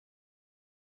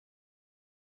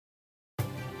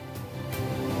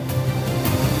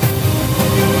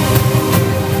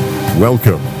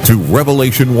Welcome to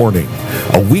Revelation Warning,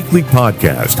 a weekly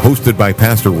podcast hosted by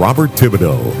Pastor Robert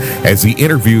Thibodeau as he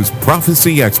interviews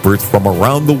prophecy experts from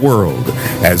around the world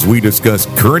as we discuss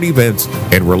current events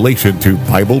in relation to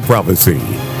Bible prophecy.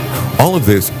 All of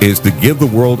this is to give the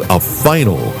world a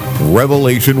final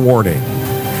revelation warning.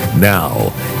 Now,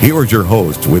 here is your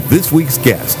host with this week's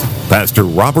guest, Pastor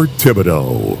Robert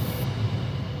Thibodeau.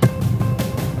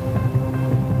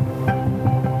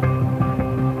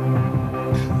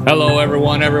 Hello,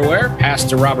 everyone, everywhere.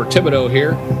 Pastor Robert Thibodeau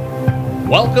here.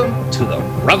 Welcome to the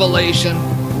Revelation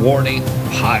Warning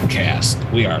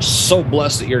Podcast. We are so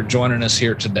blessed that you're joining us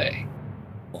here today.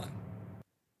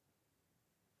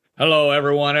 Hello,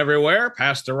 everyone, everywhere.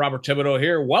 Pastor Robert Thibodeau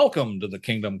here. Welcome to the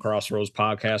Kingdom Crossroads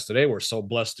Podcast today. We're so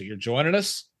blessed that you're joining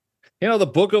us. You know, the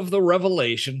book of the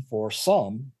Revelation, for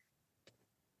some,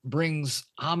 brings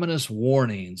ominous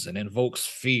warnings and invokes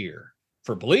fear.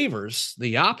 For believers,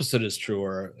 the opposite is true,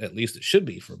 or at least it should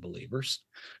be for believers.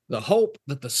 The hope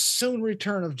that the soon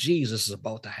return of Jesus is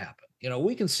about to happen. You know,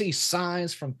 we can see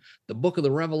signs from the book of the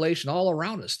Revelation all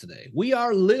around us today. We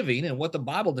are living in what the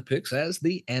Bible depicts as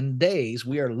the end days.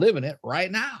 We are living it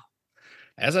right now.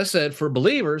 As I said, for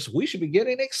believers, we should be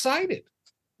getting excited.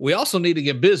 We also need to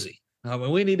get busy. I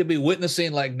mean, we need to be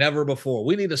witnessing like never before.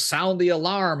 We need to sound the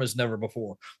alarm as never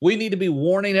before. We need to be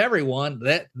warning everyone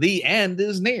that the end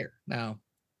is near. Now,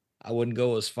 I wouldn't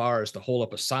go as far as to hold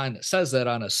up a sign that says that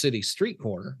on a city street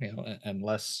corner, you know,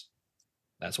 unless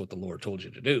that's what the Lord told you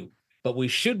to do. But we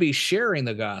should be sharing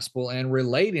the gospel and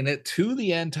relating it to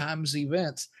the end times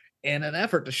events in an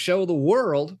effort to show the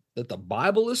world that the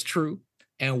Bible is true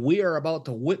and we are about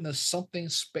to witness something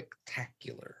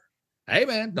spectacular. Hey,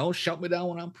 man, don't shut me down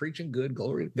when I'm preaching good.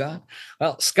 Glory to God.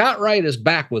 Well, Scott Wright is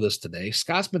back with us today.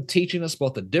 Scott's been teaching us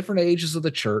about the different ages of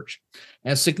the church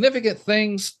and significant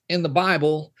things in the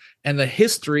Bible and the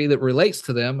history that relates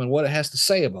to them and what it has to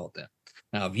say about them.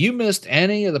 Now, if you missed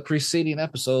any of the preceding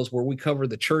episodes where we covered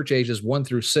the church ages 1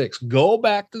 through 6, go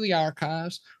back to the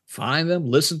archives, find them,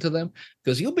 listen to them,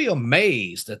 because you'll be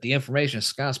amazed at the information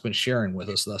Scott's been sharing with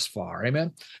us thus far.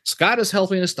 Amen. Scott is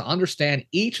helping us to understand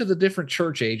each of the different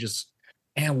church ages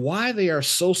and why they are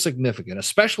so significant,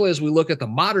 especially as we look at the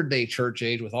modern day church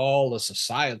age with all the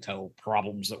societal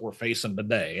problems that we're facing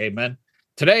today. Amen.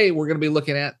 Today, we're going to be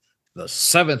looking at the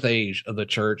seventh age of the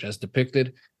church as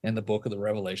depicted in the book of the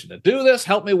Revelation. To do this,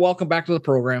 help me welcome back to the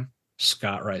program,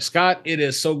 Scott Wright. Scott, it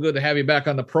is so good to have you back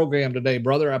on the program today,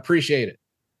 brother. I appreciate it.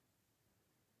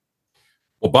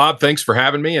 Well, Bob, thanks for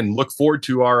having me and look forward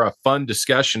to our fun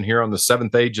discussion here on the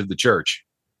seventh age of the church.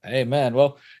 Amen.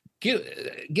 Well,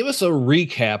 give us a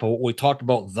recap of what we talked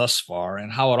about thus far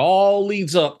and how it all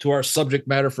leads up to our subject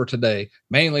matter for today,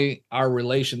 mainly our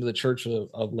relation to the Church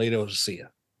of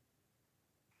Laodicea.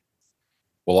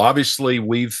 Well, obviously,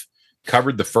 we've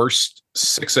covered the first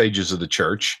 6 ages of the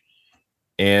church,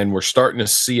 and we're starting to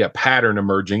see a pattern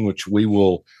emerging, which we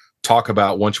will talk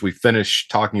about once we finish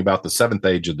talking about the 7th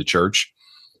age of the church.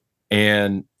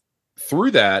 And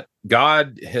through that,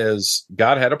 God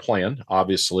had a plan,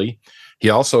 obviously.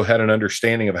 He also had an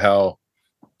understanding of how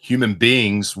human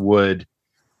beings would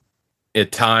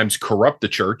at times corrupt the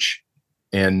church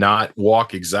and not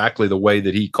walk exactly the way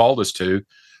that he called us to.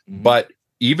 Mm-hmm. But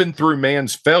even through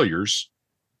man's failures,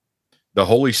 the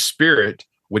Holy Spirit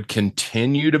would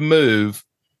continue to move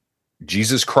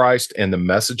Jesus Christ and the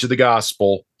message of the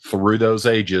gospel through those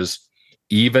ages,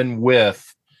 even with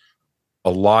a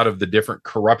lot of the different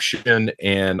corruption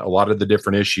and a lot of the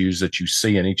different issues that you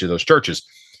see in each of those churches.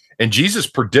 And Jesus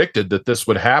predicted that this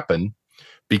would happen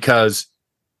because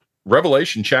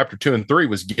Revelation chapter 2 and 3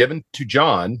 was given to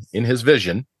John in his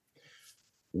vision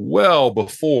well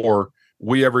before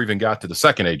we ever even got to the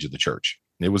second age of the church.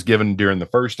 It was given during the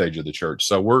first age of the church.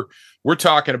 So we're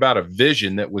talking about a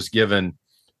vision that was given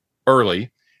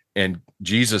early and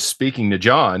Jesus speaking to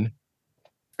John.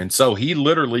 And so he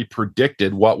literally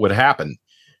predicted what would happen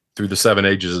through the 7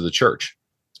 ages of the church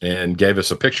and gave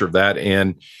us a picture of that.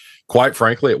 And quite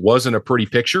frankly, it wasn't a pretty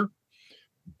picture,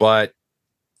 but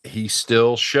he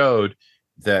still showed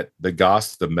that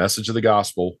the message of the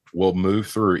gospel will move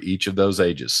through each of those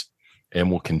ages and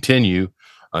will continue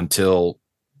until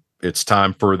it's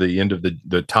time for the end of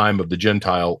the time of the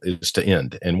Gentile is to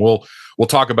end. And we'll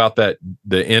talk about that,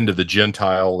 the end of the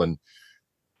Gentile and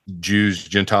Jews,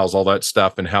 Gentiles, all that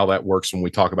stuff, and how that works when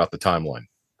we talk about the timeline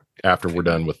after we're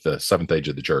done with the 7th age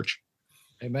of the church.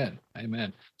 Amen.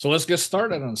 Amen. So let's get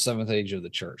started on the 7th age of the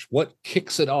church. What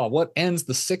kicks it off? What ends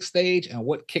the 6th age and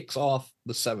what kicks off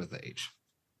the 7th age?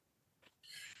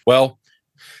 Well,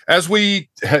 as you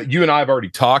and I have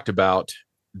already talked about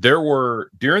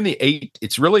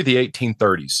it's really the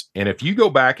 1830s. And if you go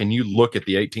back and you look at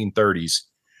the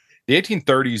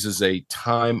 1830s is a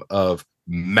time of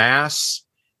mass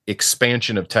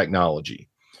expansion of technology.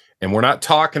 And we're not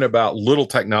talking about little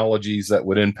technologies that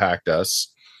would impact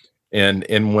us. And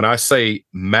when I say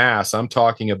mass, I'm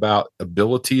talking about the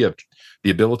ability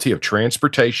of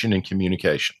transportation and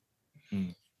communication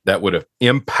that would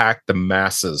impact the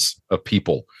masses of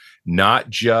people, not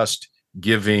just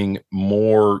giving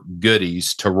more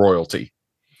goodies to royalty.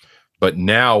 But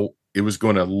now it was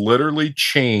going to literally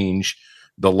change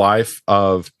the life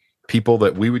of people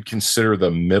that we would consider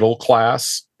the middle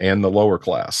class and the lower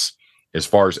class as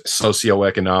far as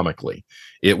socioeconomically.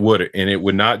 It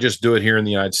would not just do it here in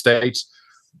the United States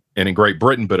and in Great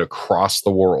Britain, but across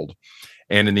the world.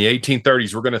 And in the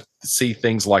 1830s, we're going to see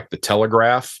things like the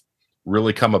telegraph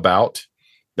really come about.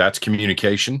 That's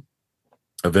communication,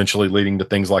 eventually leading to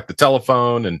things like the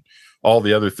telephone and all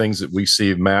the other things that we see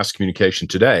of mass communication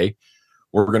today.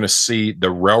 We're going to see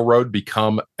the railroad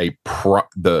become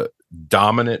the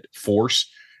dominant force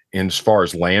in as far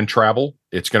as land travel.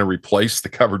 It's going to replace the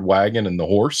covered wagon and the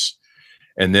horse.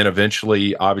 And then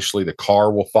eventually, obviously, the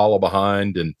car will follow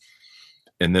behind, and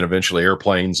then eventually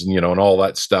airplanes and all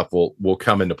that stuff will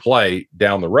come into play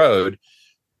down the road.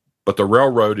 But the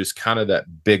railroad is kind of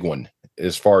that big one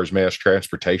as far as mass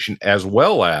transportation, as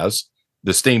well as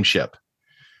the steamship,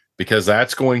 because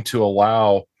that's going to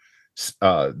allow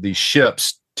these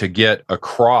ships to get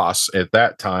across, at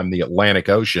that time, the Atlantic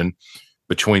Ocean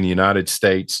between the United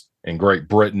States and Great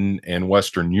Britain and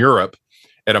Western Europe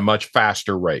at a much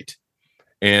faster rate.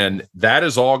 And that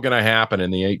is all going to happen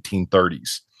in the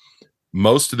 1830s.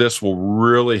 Most of this will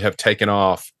really have taken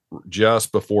off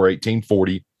just before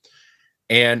 1840.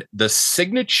 And the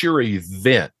signature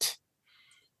event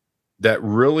that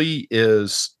really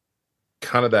is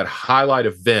kind of that highlight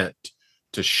event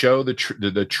to show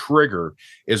the trigger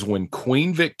is when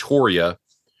Queen Victoria,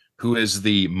 who is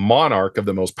the monarch of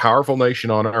the most powerful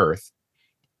nation on earth,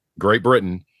 Great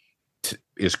Britain,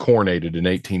 is coronated in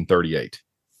 1838.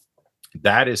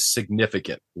 That is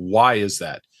significant. Why is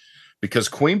that? Because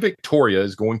Queen Victoria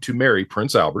is going to marry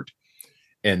Prince Albert,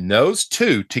 and those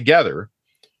two together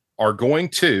are going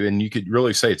to, and you could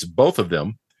really say it's both of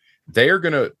them, they are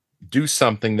going to do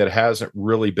something that hasn't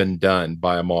really been done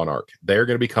by a monarch. They're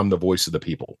going to become the voice of the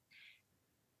people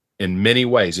in many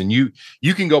ways. And you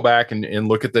can go back and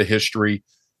look at the history,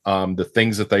 the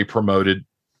things that they promoted,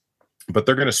 but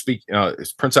they're going to speak,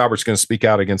 Prince Albert's going to speak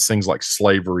out against things like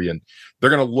slavery, and they're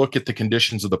going to look at the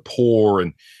conditions of the poor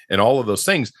and all of those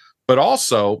things. But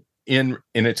also and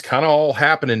it's kind of all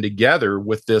happening together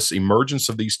with this emergence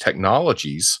of these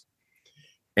technologies.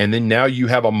 And then now you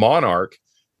have a monarch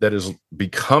that is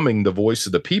becoming the voice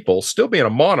of the people, still being a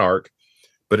monarch,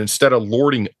 but instead of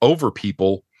lording over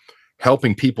people,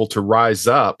 helping people to rise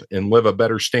up and live a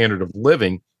better standard of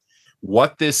living.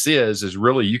 What this is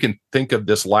really, you can think of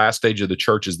this last age of the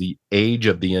church as the age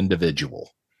of the individual,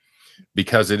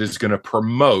 because it is going to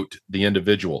promote the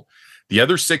individual. The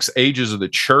other 6 ages of the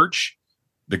church,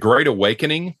 the Great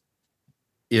Awakening,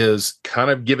 is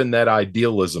kind of given that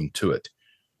idealism to it.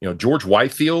 George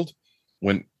Whitefield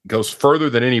goes further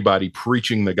than anybody,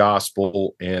 preaching the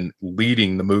gospel and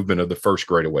leading the movement of the first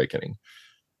Great Awakening.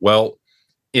 Well,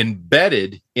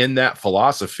 embedded in that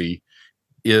philosophy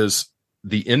is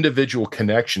the individual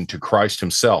connection to Christ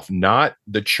himself, not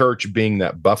the church being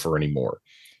that buffer anymore.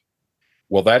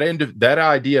 Well, that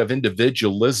idea of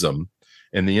individualism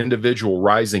and the individual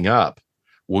rising up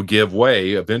will give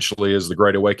way eventually as the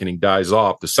Great Awakening dies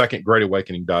off. The second Great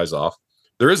Awakening dies off.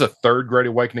 There is a third Great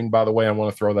Awakening, by the way. I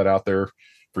want to throw that out there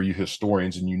for you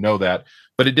historians, and you know that,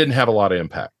 but it didn't have a lot of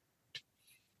impact.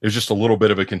 It was just a little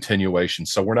bit of a continuation.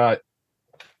 So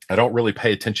I don't really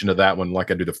pay attention to that one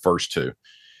like I do the first two.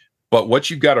 But what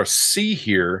you've got to see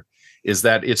here is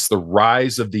that it's the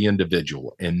rise of the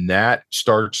individual, and that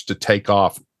starts to take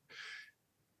off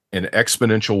in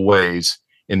exponential ways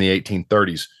in the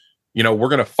 1830s. We're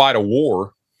going to fight a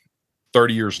war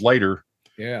 30 years later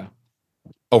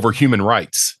over human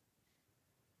rights.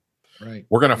 Right.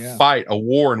 We're going to fight a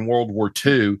war in World War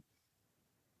II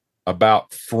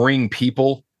about freeing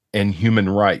people and human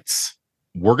rights.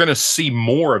 We're going to see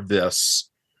more of this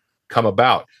come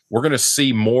about. We're going to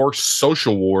see more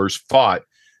social wars fought,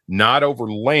 not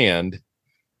over land,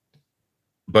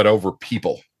 but over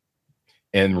people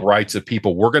and rights of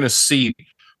people. We're going to see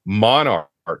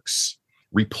monarchs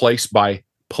replaced by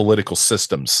political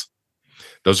systems.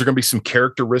 Those are going to be some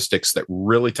characteristics that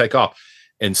really take off.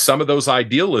 And some of those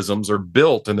idealisms are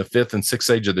built in the 5th and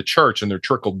 6th age of the church, and they're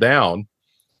trickled down.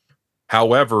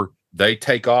 However, they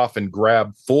take off and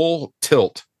grab full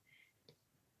tilt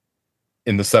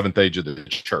in the seventh age of the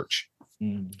church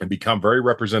and become very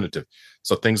representative.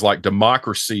 So things like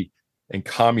democracy and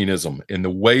communism and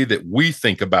the way that we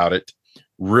think about it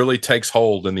really takes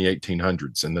hold in the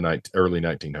 1800s and the early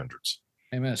 1900s.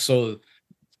 Amen. So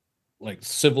like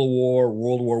Civil War,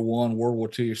 World War I, World War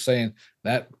II, you're saying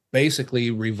that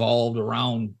basically revolved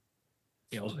around,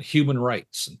 human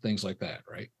rights and things like that,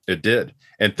 right? It did.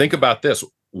 And think about this.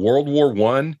 World War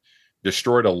I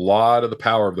destroyed a lot of the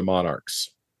power of the monarchs.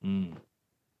 Yeah.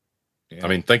 I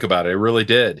mean, think about it. It really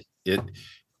did.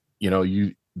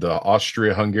 The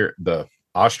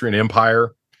Austrian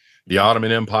Empire, the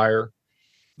Ottoman Empire,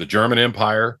 the German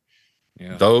Empire,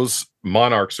 those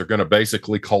monarchs are going to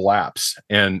basically collapse,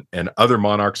 and other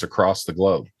monarchs across the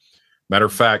globe. Matter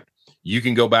of fact, you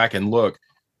can go back and look.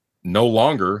 No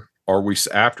longer are we,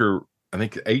 after, I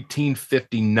think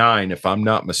 1859, if I'm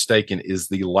not mistaken, is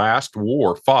the last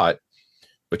war fought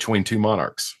between two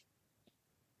monarchs.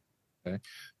 Okay.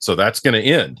 So that's going to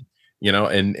end,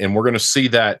 and we're going to see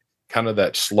that kind of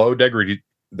that slow degrading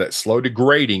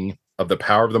of the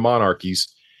power of the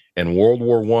monarchies, and World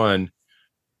War I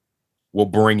will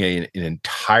bring an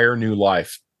entire new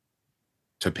life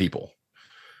to people.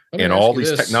 And all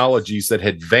these technologies that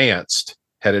had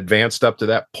advanced up to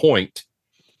that point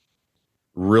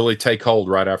really take hold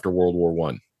right after World War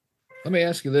I. Let me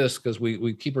ask you this, because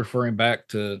we keep referring back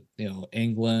to,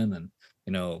 England, and,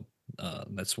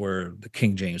 that's where the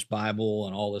King James Bible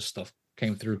and all this stuff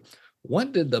came through.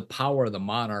 When did the power of the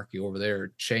monarchy over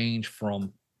there change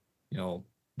from,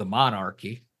 the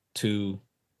monarchy to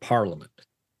Parliament?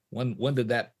 When did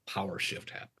that power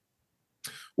shift happen?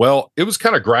 Well, it was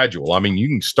kind of gradual. I mean, you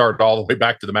can start all the way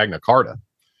back to the Magna Carta,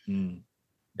 and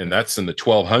that's in the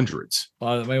 1200s.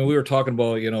 I mean, we were talking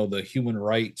about, the human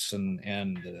rights and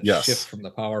the shift from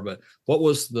the power, but what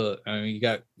was you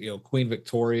got, Queen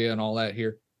Victoria and all that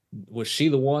here. Was she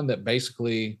the one that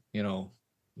basically,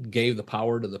 gave the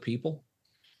power to the people?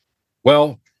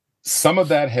 Well, some of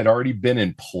that had already been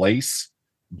in place,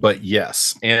 but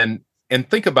yes. And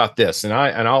think about this. And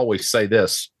I always say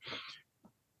this,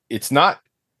 it's not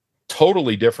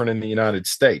totally different in the United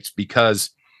States, because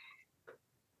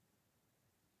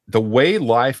the way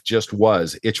life just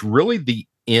was, it's really the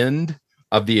end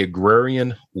of the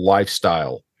agrarian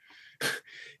lifestyle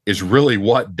is really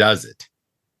what does it.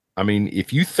 I mean,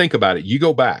 if you think about it, you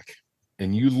go back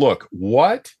and you look,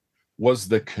 what was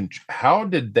how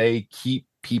did they keep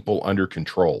people under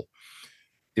control?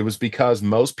 It was because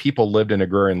most people lived an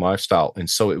agrarian lifestyle, and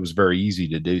so it was very easy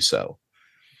to do so.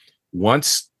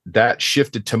 Once that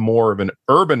shifted to more of an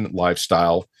urban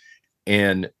lifestyle,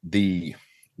 and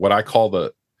what I call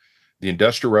the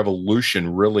Industrial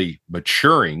Revolution really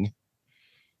maturing,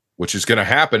 which is going to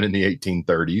happen in the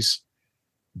 1830s,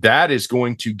 that is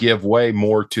going to give way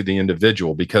more to the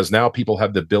individual, because now people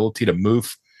have the ability to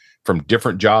move from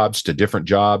different jobs to different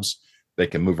jobs. They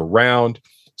can move around.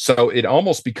 So it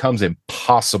almost becomes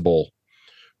impossible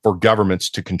for governments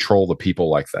to control the people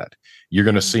like that. You're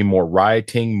going to see more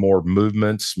rioting, more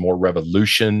movements, more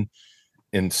revolution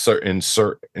in certain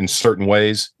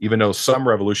ways, even though some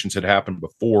revolutions had happened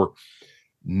before.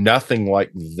 Nothing like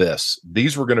this.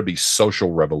 These were going to be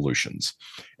social revolutions.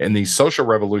 And these social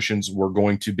revolutions were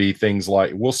going to be things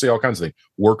like, we'll see all kinds of things,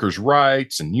 workers'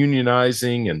 rights and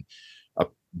unionizing and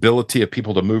ability of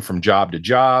people to move from job to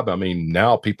job. I mean,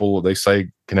 now people, they say,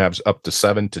 can have up to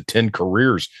 7 to 10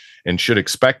 careers and should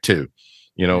expect to,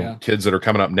 kids that are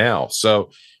coming up now. So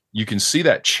you can see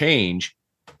that change,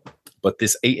 but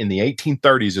in the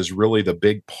 1830s is really the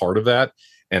big part of that.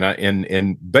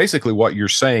 And basically what you're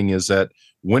saying is that,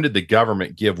 when did the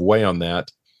government give way on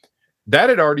that? That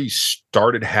had already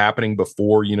started happening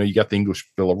before. You got the English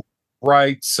Bill of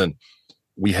Rights, and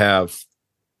we have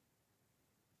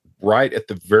right at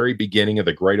the very beginning of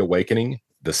the Great Awakening,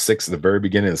 the very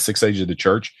beginning of the sixth age of the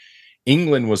church,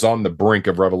 England was on the brink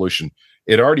of revolution.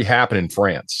 It already happened in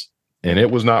France, and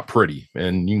it was not pretty.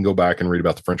 And you can go back and read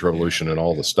about the French Revolution and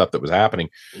all the stuff that was happening.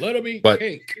 Let them eat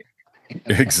cake.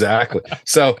 Exactly.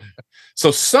 So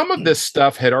some of this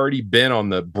stuff had already been on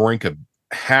the brink of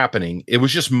happening. It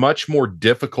was just much more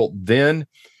difficult then,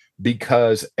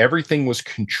 because everything was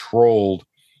controlled.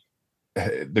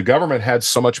 The government had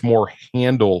so much more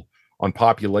handle on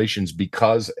populations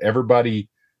because everybody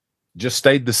just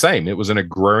stayed the same. It was an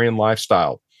agrarian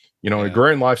lifestyle. An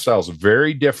agrarian lifestyle is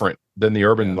very different than the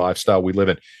urban lifestyle we live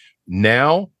in.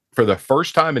 Now, for the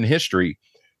first time in history,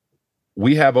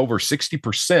 we have over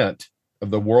 60% of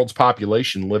the world's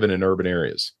population living in urban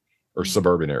areas or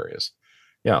suburban areas.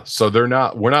 Yeah. So we're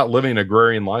not living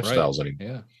agrarian lifestyles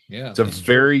anymore. Yeah. It's a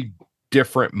very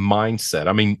different mindset.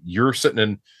 I mean, you're sitting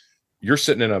in you're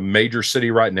sitting in a major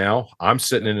city right now. I'm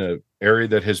sitting in an area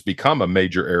that has become a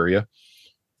major area.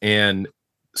 And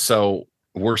so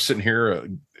we're sitting here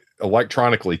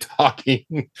electronically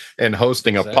talking and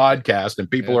hosting a podcast, and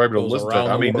people are able to listen to it.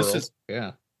 I mean, this is,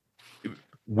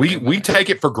 we take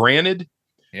it for granted.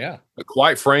 Yeah. But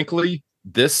quite frankly,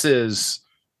 this is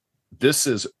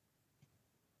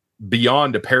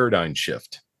beyond a paradigm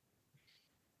shift.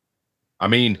 I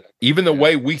mean, even the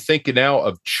way we think now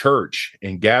of church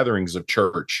and gatherings of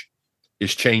church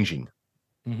is changing.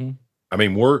 Mm-hmm. I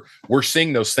mean, we're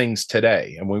seeing those things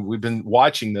today, and we've been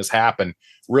watching this happen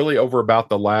really over about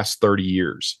the last 30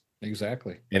 years.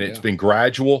 Exactly. And it's been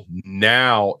gradual.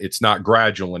 Now it's not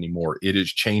gradual anymore. It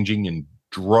is changing in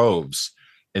droves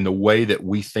in the way that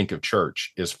we think of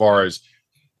church, as far as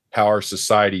how our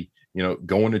society,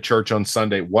 going to church on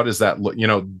Sunday, what does that look,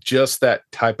 just that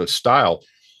type of style.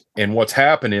 And what's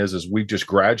happened is we've just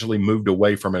gradually moved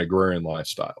away from an agrarian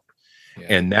lifestyle. Yeah.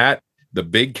 And that the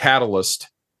big catalyst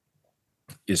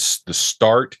is the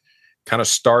start, kind of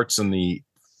starts in the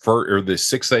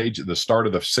sixth age, the start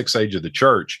of the sixth age of the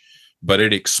church, but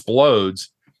it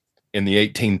explodes in the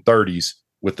 1830s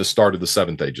with the start of the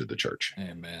seventh age of the church.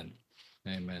 Amen.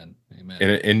 Amen. Amen.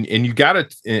 And you got to,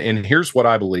 and here's what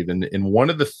I believe in. And one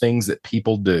of the things that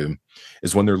people do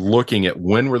is when they're looking at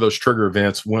when were those trigger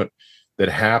events that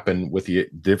happened with the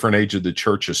different age of the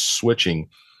churches switching,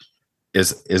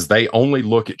 is they only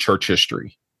look at church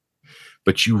history.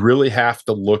 But you really have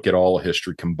to look at all of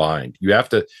history combined. You have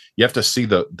to see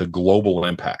the global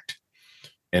impact.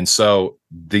 And so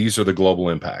these are the global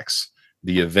impacts,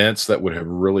 the events that would have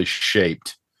really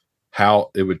shaped how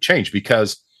it would change,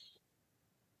 because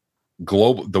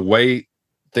the way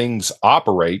things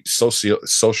operate,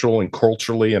 social and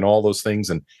culturally and all those things,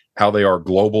 and how they are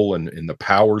global, and the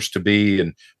powers to be,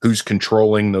 and who's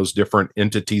controlling those different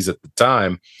entities at the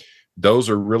time, those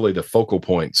are really the focal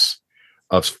points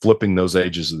of flipping those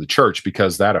ages of the church,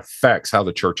 because that affects how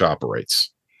the church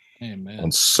operates. Amen.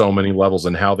 On so many levels,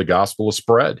 and how the gospel is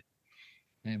spread.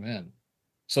 Amen.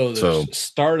 So the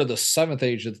start of the seventh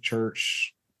age of the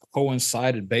church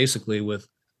coincided basically with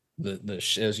the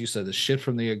as you said, the shift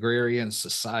from the agrarian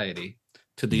society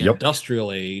to the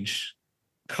industrial age,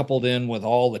 coupled in with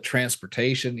all the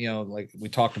transportation, like we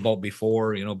talked about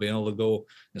before, being able to go,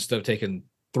 instead of taking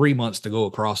 3 months to go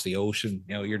across the ocean,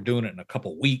 you're doing it in a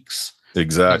couple weeks.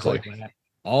 Exactly. Like that.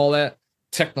 All that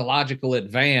technological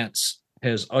advance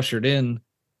has ushered in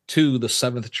to the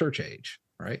seventh church age,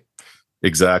 right?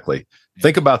 Exactly. Yeah.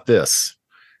 Think about this.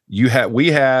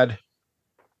 We had,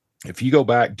 if you go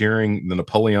back during the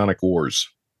Napoleonic Wars,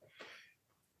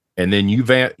 and then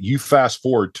you fast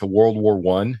forward to World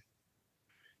War I,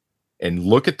 and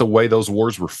look at the way those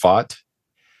wars were fought.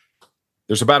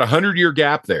 There's about 100-year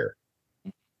gap there.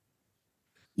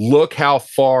 Look how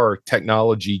far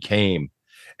technology came,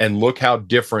 and look how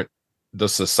different the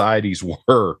societies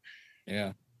were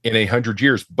in 100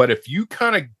 years. But if you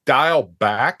kind of dial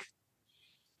back,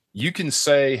 you can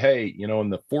say, hey, in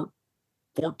the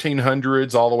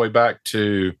 1400s all the way back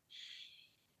to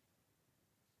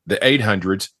the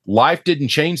 800s, life didn't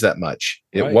change that much.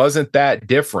 It wasn't that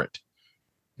different.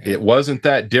 It wasn't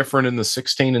that different in the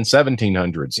 16 and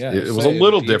 1700s. It was a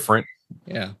little different.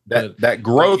 Yeah. That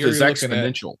growth is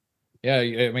exponential.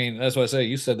 I mean, that's what I say.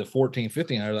 You said the 14,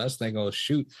 1500. I was thinking,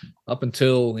 shoot, up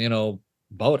until,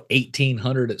 about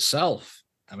 1800 itself.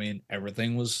 I mean,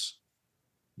 everything was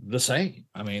the same.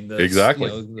 I mean, exactly.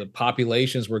 The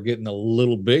populations were getting a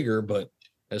little bigger, but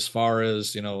as far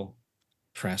as,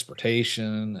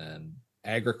 transportation and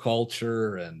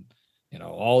agriculture and,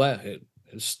 all that,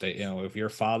 if your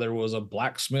father was a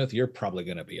blacksmith, you're probably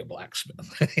going to be a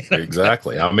blacksmith.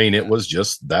 Exactly. I mean, that's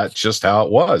just how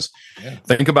it was. Yeah.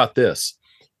 Think about this.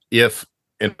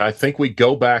 And I think we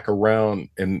go back around,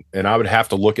 and I would have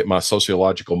to look at my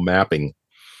sociological mapping,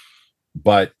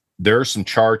 but there are some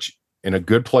charts, and a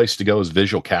good place to go is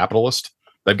Visual Capitalist.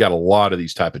 They've got a lot of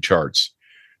these type of charts.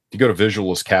 If you go to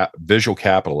Visual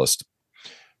Capitalist,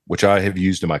 which I have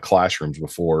used in my classrooms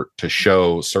before to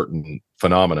show certain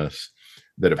phenomena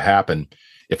that have happened.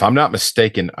 If I'm not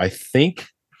mistaken, I think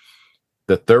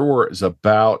that there was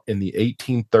about, in the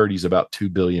 1830s, about 2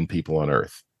 billion people on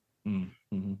Earth.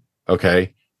 Mm-hmm.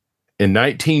 Okay.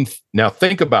 Now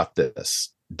think about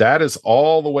this. That is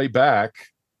all the way back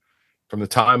from the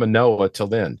time of Noah till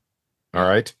then. All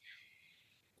right.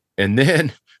 And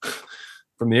then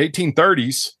from the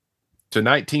 1830s to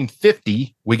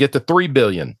 1950, we get to 3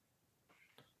 billion.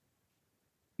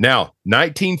 Now,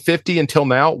 1950 until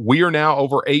now, we are now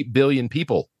over 8 billion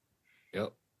people.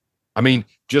 Yep. I mean,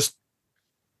 just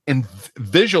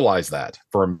visualize that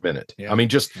for a minute. Yeah. I mean,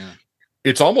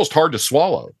 it's almost hard to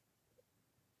swallow.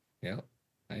 Yeah.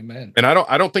 Amen. And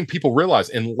I don't think people realize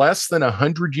in less than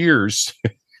 100 years,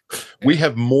 we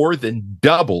have more than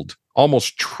doubled,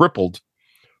 almost tripled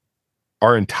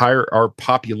our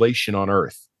population on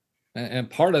Earth. And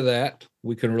part of that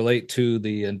we can relate to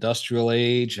the industrial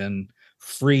age and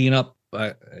freeing up.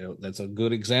 That's a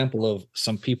good example of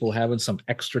some people having some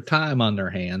extra time on their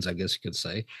hands, I guess you could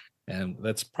say. And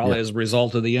that's probably as a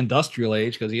result of the industrial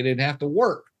age, because you didn't have to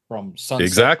work from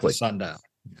sunset to sundown.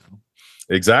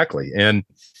 Exactly. And,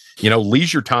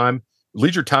 leisure time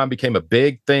became a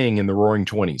big thing in the Roaring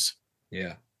 '20s.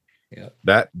 Yeah. Yeah.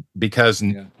 That because,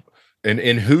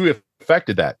 and who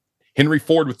affected that? Henry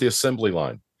Ford with the assembly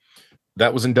line.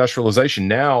 That was industrialization.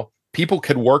 Now people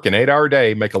could work an 8-hour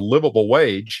day, make a livable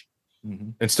wage,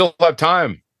 and still have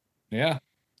time. Yeah.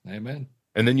 Amen.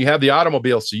 And then you have the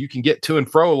automobile, so you can get to and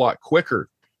fro a lot quicker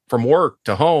from work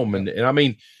to home. And I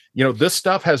mean, this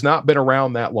stuff has not been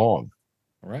around that long.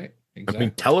 Right. Exactly. I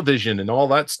mean, television and all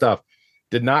that stuff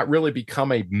did not really become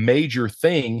a major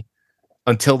thing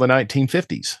until the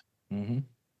 1950s.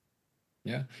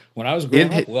 Yeah. When I was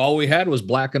growing up, all we had was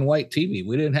black and white TV.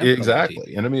 We didn't have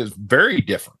exactly. And I mean, it's very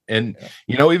different. And,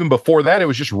 even before that, it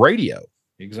was just radio.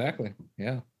 Exactly.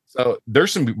 Yeah. So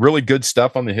there's some really good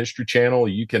stuff on the History Channel.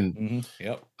 You can,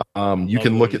 you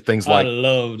can look at things like, I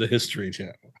love the History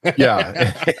Channel. But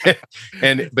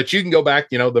you can go back,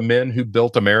 the men who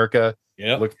built America.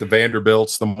 Look at the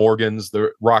Vanderbilts, the Morgans,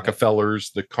 the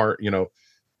Rockefellers, the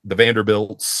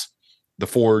Vanderbilts, the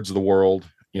Fords of the world,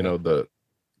 the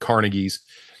Carnegies.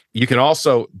 You can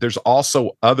there's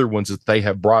also other ones that they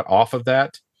have brought off of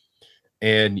that.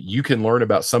 And you can learn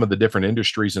about some of the different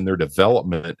industries and their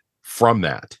development from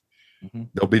that.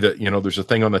 There'll be there's a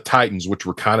thing on the Titans, which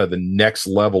were kind of the next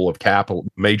level of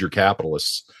major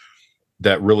capitalists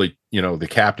that really, the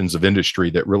captains of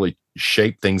industry that really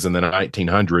shaped things in the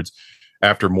 1900s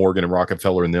after Morgan and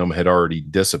Rockefeller and them had already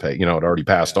dissipated, had already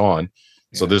passed on.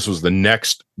 So this was the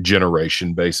next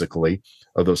generation, basically,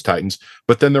 of those Titans.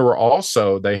 But then there were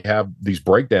also, they have these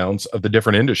breakdowns of the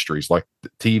different industries, like the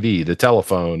TV, the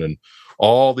telephone, and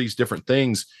all these different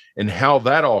things, and how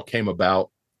that all came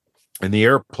about, and the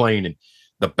airplane, and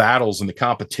the battles and the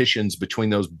competitions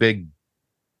between those big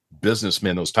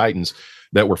businessmen, those Titans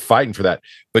that were fighting for that.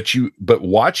 But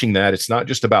watching that, it's not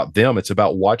just about them, it's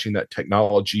about watching that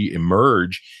technology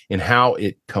emerge and how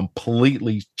it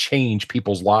completely changed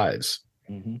people's lives.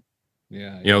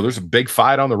 There's a big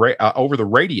fight on the over the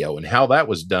radio, and how that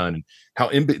was done, and how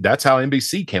that's how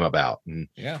NBC came about. And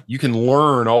you can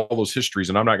learn all those histories,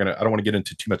 and I don't want to get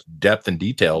into too much depth and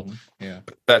detail.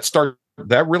 But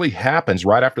that really happens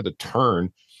right after the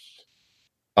turn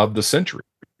of the century.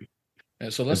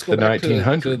 And so let's go back to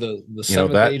the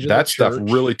seventh age of that the stuff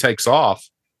church. really takes off.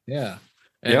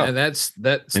 And that's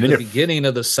the beginning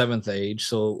of the seventh age.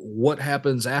 So what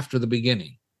happens after the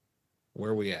beginning?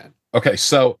 Where are we at? Okay,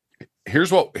 so here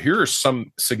are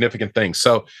some significant things.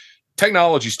 So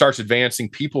technology starts advancing,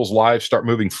 people's lives start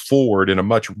moving forward in a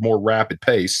much more rapid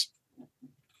pace.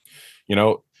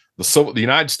 The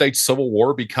United States Civil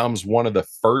War becomes one of the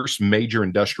first major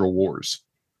industrial wars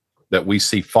that we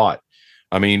see fought.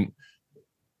 I mean,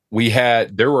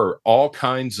 there were all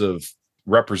kinds of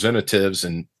representatives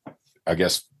and, I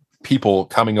guess, people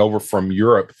coming over from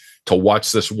Europe to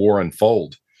watch this war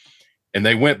unfold. And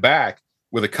they went back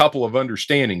with a couple of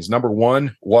understandings. Number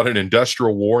one, what an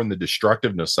industrial war and the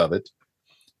destructiveness of it,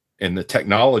 and the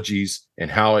technologies and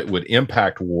how it would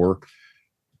impact war.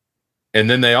 And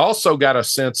then they also got a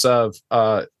sense of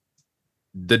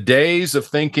the days of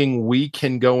thinking we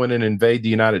can go in and invade the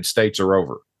United States are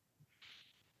over,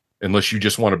 unless you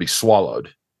just want to be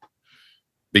swallowed,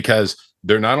 because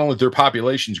they're not only their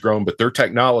population's grown, but their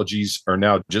technologies are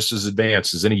now just as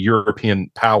advanced as any European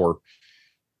power.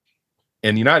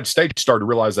 And the United States started to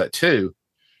realize that too.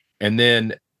 And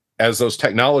then as those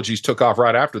technologies took off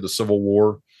right after the Civil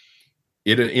War,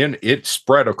 it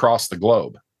spread across the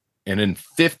globe. And in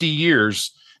 50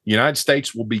 years, the United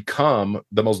States will become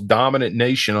the most dominant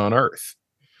nation on earth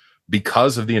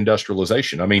because of the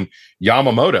industrialization. I mean,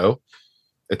 Yamamoto,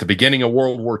 at the beginning of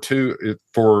World War II,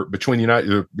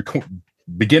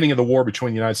 beginning of the war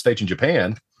between the United States and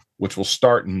Japan, which will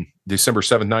start in December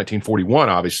 7th, 1941,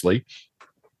 obviously,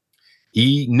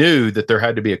 he knew that there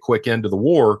had to be a quick end to the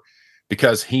war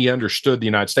because he understood the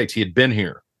United States. He had been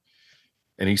here.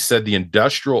 And he said he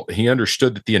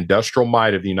understood that the industrial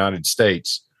might of the United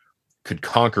States could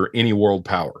conquer any world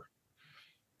power.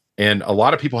 And a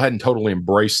lot of people hadn't totally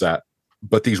embraced that,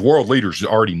 but these world leaders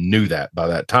already knew that by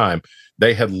that time.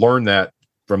 They had learned that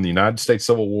from the United States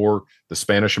Civil War, the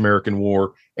Spanish-American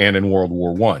War, and in World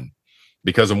War I.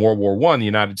 Because in World War I, the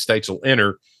United States will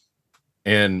enter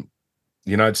and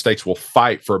the United States will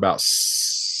fight for about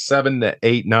 7 to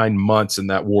 8, 9 months in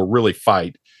that war, really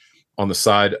fight on the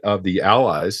side of the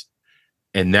Allies.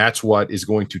 And that's what is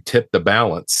going to tip the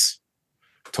balance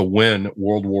to win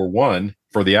World War I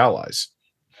for the Allies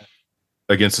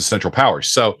against the Central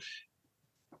Powers. So,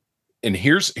 and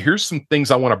here's some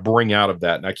things I want to bring out of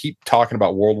that. And I keep talking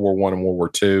about World War I and World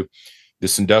War II,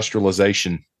 this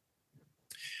industrialization.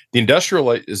 The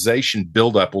industrialization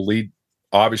buildup will lead,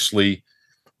 obviously,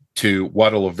 to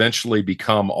what will eventually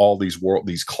become all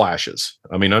these clashes.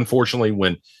 I mean, unfortunately,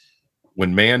 when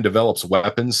man develops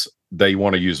weapons, they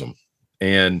want to use them.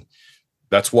 And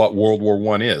that's what World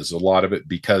War I is, a lot of it,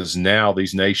 because now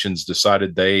these nations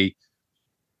decided they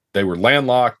were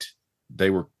landlocked.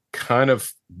 They were kind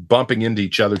of bumping into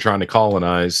each other, trying to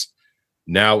colonize.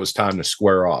 Now it was time to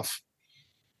square off.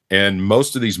 And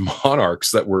most of these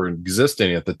monarchs that were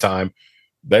existing at the time,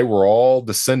 they were all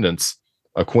descendants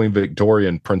of Queen Victoria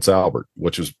and Prince Albert,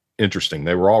 which was interesting.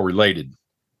 They were all related,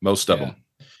 most of them.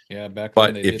 Yeah, back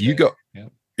but when if you go,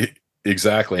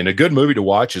 exactly. And a good movie to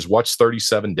watch is watch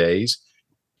 37 Days.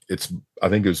 I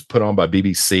think it was put on by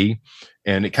BBC,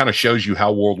 and it kind of shows you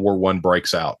how World War I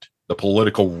breaks out, the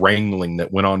political wrangling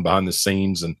that went on behind the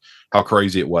scenes and how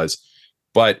crazy it was.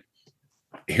 But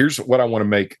here's what I want to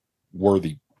make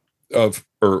worthy of,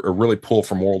 or really pull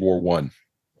from World War I.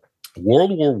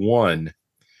 World War I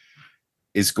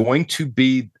is going to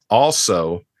be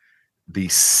also the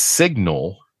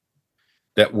signal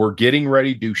that we're getting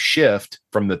ready to shift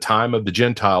from the time of the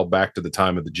Gentile back to the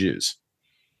time of the Jews.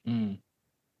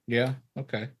 Yeah.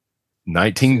 Okay.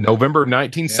 November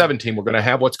 1917, we're going to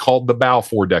have what's called the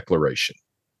Balfour Declaration.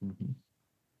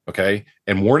 Okay.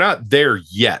 And we're not there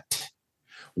yet.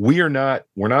 We're not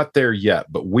there yet,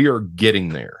 but we are getting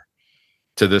there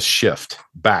to this shift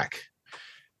back.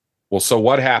 Well, so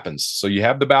what happens? So you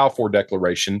have the Balfour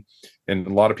Declaration, and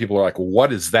a lot of people are like, well,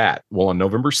 what is that? Well, on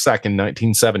November 2nd,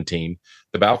 1917,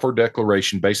 the Balfour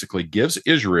Declaration basically gives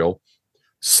Israel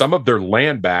some of their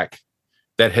land back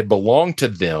that had belonged to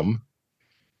them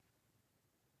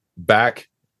back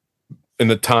in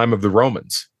the time of the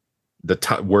Romans, the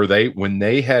time where when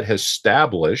they were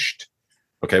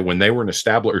an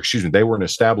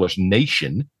established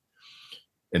nation,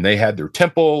 and they had their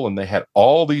temple, and they had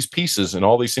all these pieces and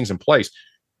all these things in place.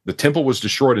 The temple was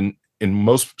destroyed, and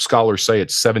most scholars say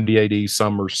it's 70 AD,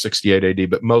 some are 68 AD,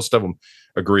 but most of them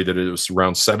agree that it was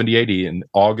around 70 AD in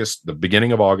August, the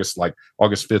beginning of August, like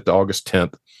August 5th to August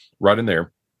 10th, right in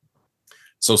there.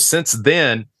 So since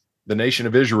then, the nation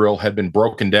of Israel had been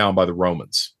broken down by the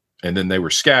Romans, and then they were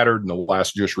scattered, and the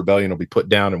last Jewish rebellion will be put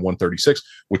down in 136,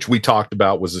 which we talked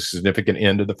about was a significant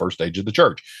end of the first age of the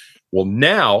church. Well,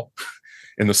 now,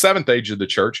 in the seventh age of the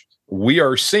church, we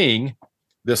are seeing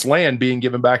this land being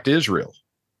given back to Israel.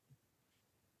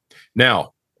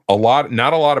 Now,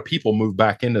 not a lot of people moved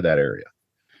back into that area.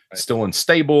 Still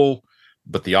unstable,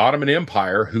 but the Ottoman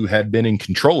Empire, who had been in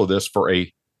control of this for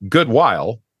a good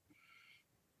while,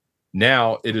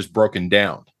 now it is broken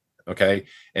down. Okay.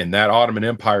 And that Ottoman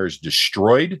Empire is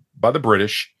destroyed by the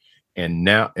British and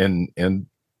now and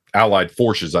Allied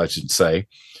forces, I should say.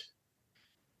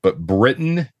 But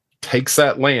Britain takes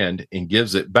that land and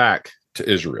gives it back to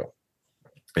Israel.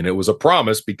 And it was a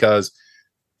promise because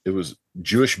it was a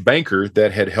Jewish banker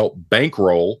that had helped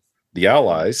bankroll the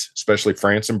Allies, especially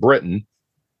France and Britain,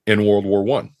 in World War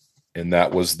I. And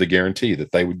that was the guarantee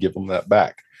that they would give them that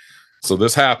back. So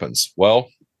this happens. Well,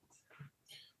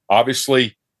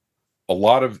 obviously, a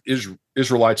lot of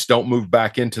Israelites don't move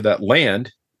back into that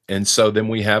land. And so then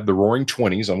we have the Roaring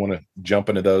Twenties. I want to jump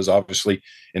into those. Obviously,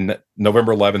 in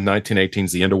November 11, 1918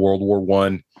 is the end of World War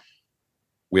I.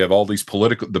 We have all these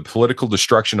political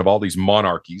destruction of all these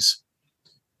monarchies.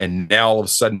 And now all of a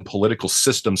sudden, political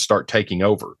systems start taking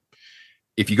over.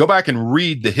 If you go back and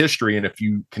read the history, and if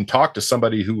you can talk to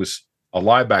somebody who was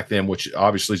alive back then, which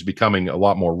obviously is becoming a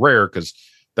lot more rare because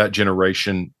that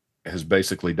generation has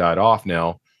basically died off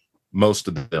now, most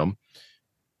of them.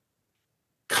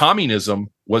 Communism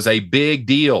was a big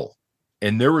deal.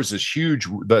 And there was this huge,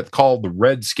 that's called the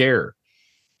Red Scare.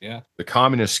 Yeah. The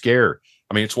communist scare.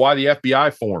 I mean, it's why the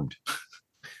FBI formed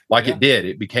it did.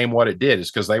 It became what it did,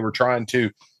 is because they were trying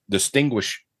to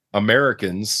distinguish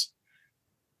Americans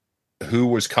who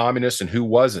was communist and who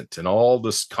wasn't, and all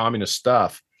this communist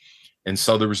stuff. And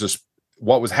so there was this,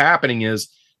 what was happening is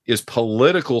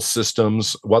political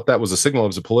systems, what that was a signal of,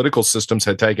 is the political systems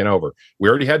had taken over. We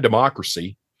already had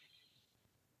democracy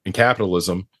and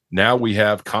capitalism. Now we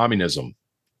have communism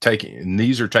and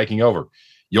these are taking over.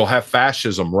 You'll have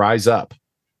fascism rise up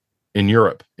in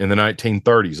Europe in the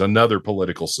 1930s, another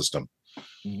political system.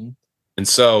 Mm-hmm. And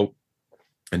so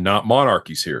and not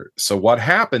monarchies here. So what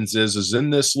happens is in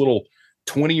this little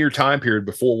 20-year time period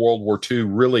before World War II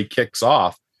really kicks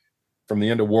off from the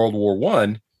end of World War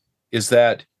I, is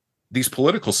that these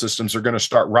political systems are going to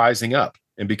start rising up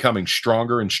and becoming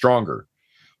stronger and stronger.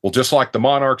 Well, just like the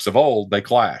monarchs of old, they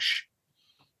clash.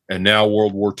 And now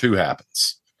World War II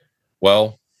happens.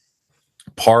 Well,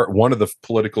 one of the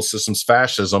political systems,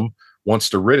 fascism, wants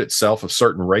to rid itself of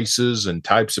certain races and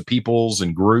types of peoples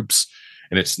and groups.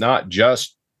 And it's not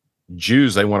just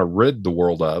Jews they want to rid the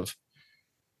world of,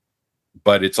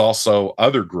 but it's also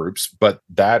other groups. But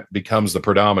that becomes the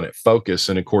predominant focus.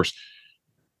 And of course,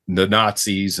 the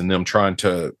Nazis and them trying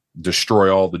to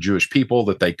destroy all the Jewish people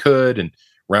that they could and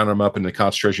round them up in the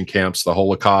concentration camps, the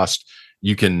Holocaust.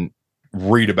 You can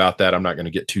read about that. I'm not going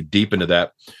to get too deep into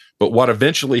that. But what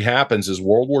eventually happens is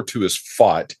World War II is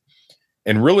fought.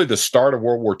 And really the start of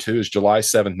World War II is July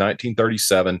 7th,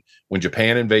 1937, when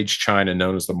Japan invades China,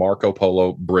 known as the Marco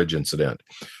Polo Bridge incident.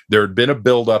 There had been a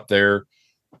buildup there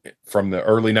from the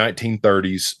early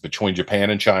 1930s between Japan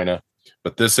and China,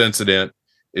 but this incident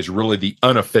is really the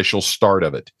unofficial start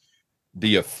of it.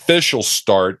 The official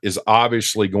start is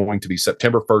obviously going to be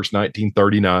September 1st,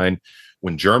 1939,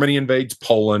 when Germany invades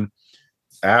Poland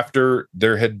after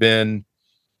there had been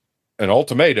an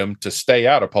ultimatum to stay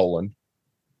out of Poland.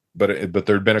 But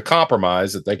there had been a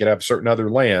compromise that they could have certain other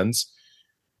lands.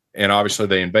 And obviously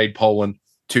they invade Poland.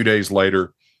 2 days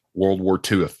later, World War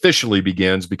II officially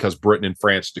begins because Britain and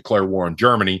France declare war on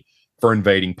Germany for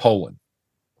invading Poland.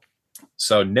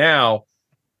 So now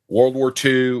World War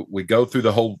II, we go through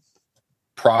the whole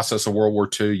process of World War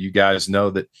II. You guys know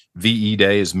that VE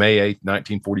Day is May 8th,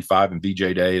 1945, and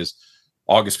VJ Day is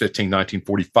August 15,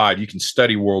 1945. You can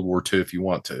study World War II if you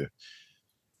want to.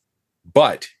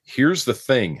 But here's the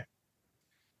thing.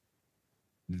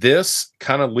 This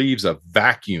kind of leaves a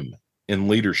vacuum in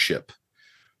leadership.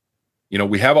 You know,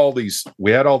 we had all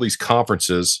these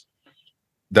conferences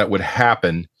that would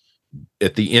happen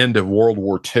at the end of World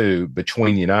War II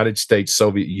between the United States,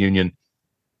 Soviet Union,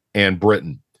 and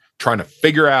Britain, trying to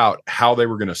figure out how they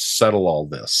were going to settle all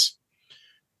this.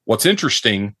 What's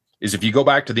interesting is if you go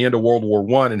back to the end of World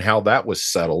War I and how that was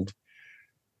settled,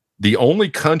 the only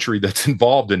country that's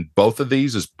involved in both of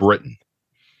these is Britain.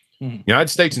 United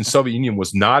States and Soviet Union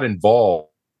was not involved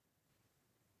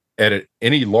at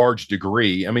any large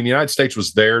degree. I mean, the United States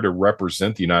was there to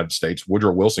represent the United States.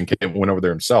 Woodrow Wilson went over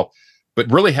there himself,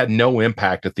 but really had no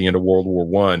impact at the end of World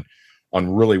War I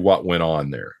on really what went on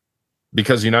there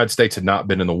because the United States had not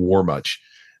been in the war much.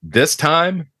 This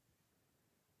time,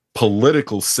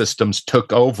 political systems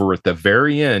took over at the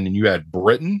very end, and you had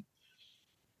Britain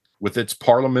with its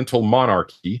parliamentary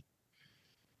monarchy.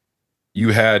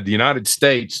 You had the United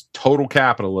States, total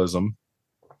capitalism,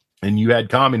 and you had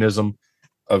communism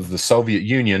of the Soviet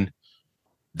Union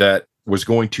that was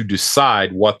going to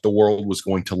decide what the world was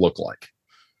going to look like.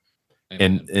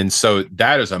 And so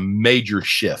that is a major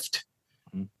shift.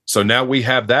 So now we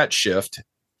have that shift.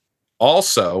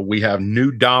 Also, we have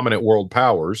new dominant world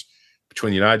powers between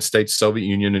the United States, Soviet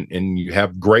Union, and you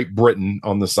have Great Britain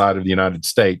on the side of the United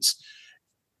States.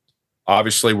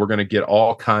 Obviously, we're going to get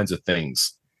all kinds of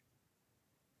things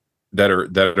that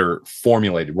are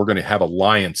formulated. We're going to have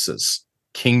alliances,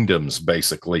 kingdoms,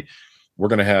 basically. We're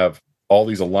going to have all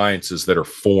these alliances that are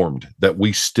formed that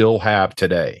we still have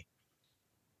today.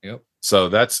 Yep. So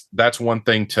that's one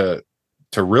thing to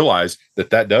realize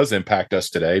that does impact us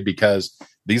today, because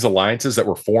these alliances that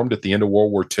were formed at the end of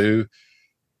World War II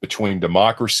between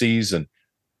democracies and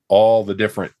all the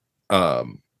different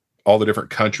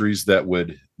countries that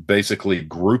would basically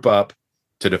group up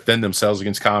to defend themselves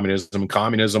against communism, and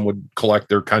communism would collect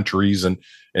their countries and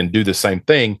do the same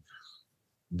thing.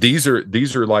 These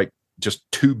are like just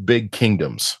two big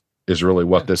kingdoms is really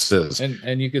what this is.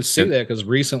 And you can see that because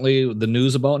recently the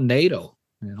news about NATO.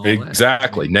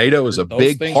 Exactly. I mean, NATO is a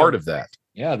big part of that.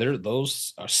 Yeah,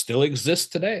 those still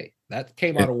exist today. That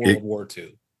came out of World War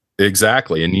II.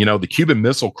 Exactly. And, the Cuban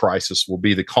Missile Crisis will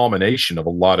be the culmination of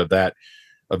a lot of that,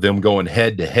 of them going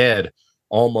head to head,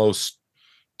 almost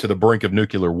to the brink of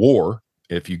nuclear war.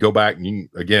 If you go back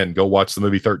and go watch the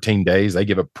movie 13 Days, they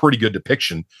give a pretty good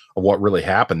depiction of what really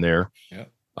happened there. Yeah.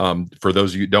 For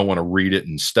those of you who don't want to read it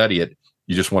and study it,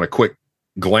 you just want a quick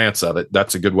glance of it.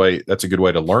 That's a good way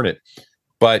to learn it.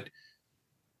 But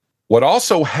what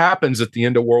also happens at the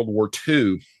end of World War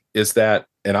II is that,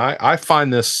 and I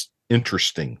find this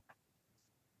interesting,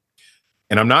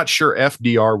 and I'm not sure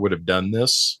FDR would have done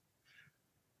this,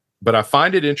 but I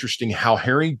find it interesting how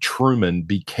Harry Truman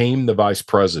became the vice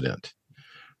president,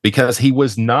 because he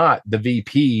was not the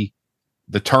VP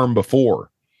the term before.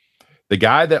 The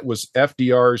guy that was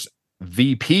FDR's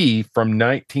VP from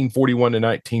 1941 to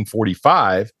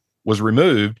 1945 was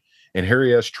removed, and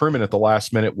Harry S. Truman at the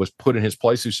last minute was put in his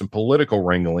place through some political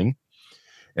wrangling.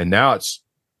 And now it's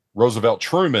Roosevelt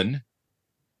Truman.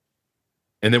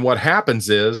 And then what happens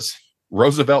is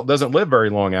Roosevelt doesn't live very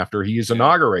long after he is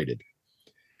inaugurated.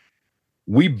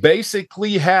 We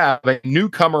basically have a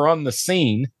newcomer on the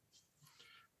scene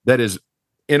that is,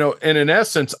 and in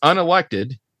essence,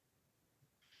 unelected,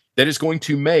 that is going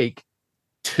to make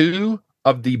two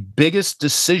of the biggest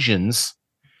decisions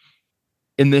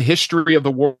in the history of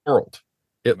the world,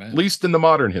 at least in the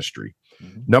modern history.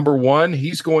 Mm-hmm. Number one,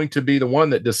 he's going to be the one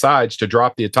that decides to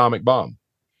drop the atomic bomb.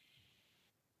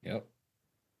 Yep.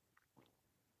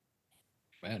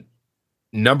 Man.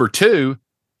 Number two,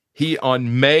 he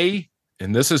on May,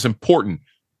 and this is important,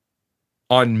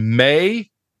 on May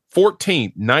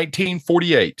 14th,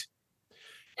 1948,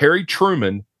 Harry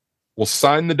Truman will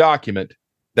sign the document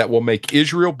that will make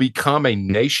Israel become a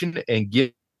nation and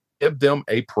give them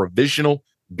a provisional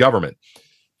government.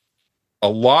 A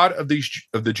lot of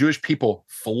the Jewish people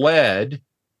fled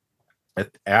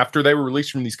after they were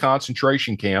released from these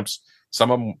concentration camps. Some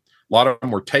of them, a lot of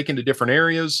them were taken to different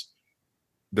areas.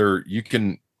 There's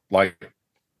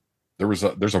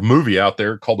a movie out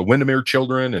there called The Windermere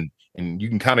Children, and you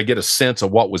can kind of get a sense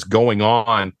of what was going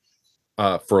on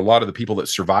for a lot of the people that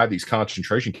survived these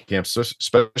concentration camps,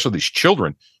 especially these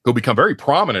children who become very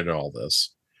prominent in all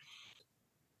this.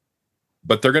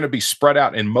 But they're going to be spread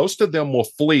out, and most of them will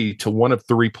flee to one of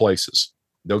three places.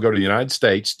 They'll go to the United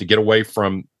States to get away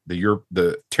from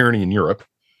the tyranny in Europe.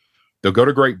 They'll go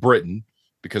to Great Britain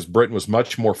because Britain was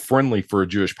much more friendly for a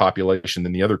Jewish population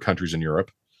than the other countries in Europe.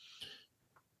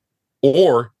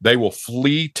 Or they will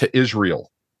flee to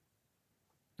Israel.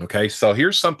 Okay, so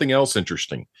here's something else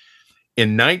interesting.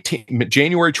 In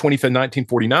January 25th,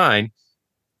 1949,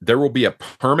 there will be a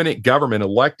permanent government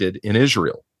elected in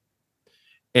Israel.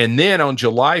 And then on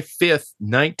July 5th,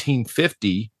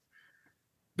 1950,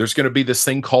 there's going to be this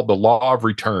thing called the Law of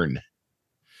Return.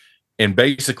 And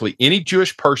basically, any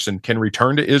Jewish person can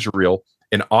return to Israel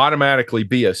and automatically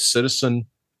be a citizen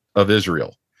of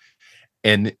Israel.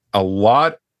 And a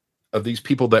lot of these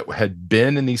people that had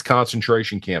been in these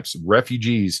concentration camps,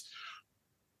 refugees,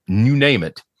 you name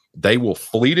it, they will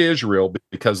flee to Israel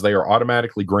because they are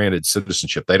automatically granted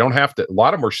citizenship. They don't have to, a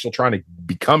lot of them are still trying to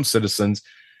become citizens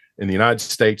in the United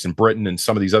States and Britain and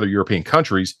some of these other European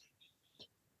countries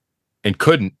and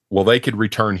couldn't. Well, they could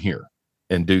return here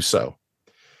and do so.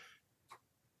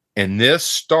 And this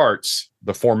starts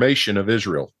the formation of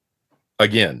Israel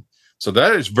again. So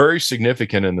that is very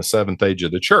significant in the seventh age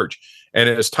of the church. And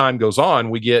as time goes on,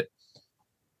 we get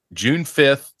June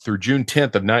 5th through June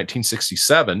 10th of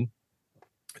 1967,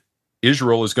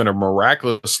 Israel is going to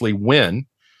miraculously win.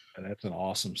 And that's an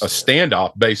awesome story. A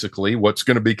standoff, basically, what's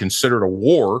going to be considered a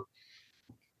war.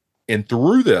 And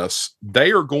through this,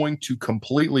 they are going to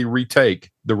completely retake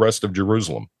the rest of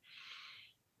Jerusalem.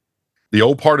 The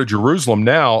old part of Jerusalem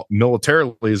now,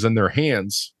 militarily, is in their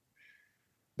hands.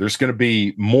 There's going to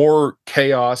be more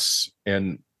chaos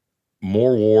and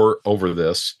more war over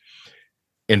this.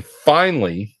 And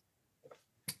finally,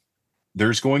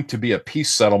 there's going to be a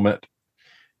peace settlement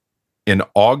in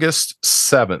August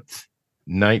 7th,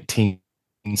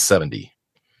 1970.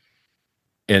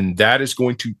 And that is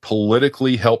going to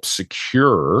politically help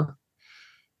secure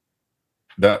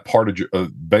that part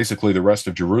of basically the rest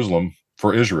of Jerusalem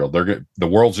for Israel. The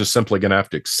world's just simply going to have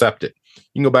to accept it.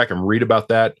 You can go back and read about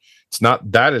that.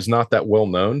 That is not that well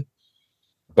known,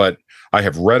 but I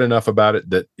have read enough about it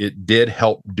that it did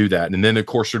help do that. And then, of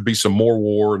course, there'd be some more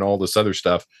war and all this other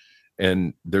stuff,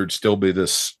 and there'd still be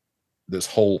this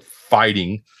whole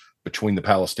fighting between the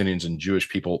Palestinians and Jewish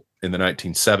people in the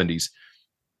 1970s.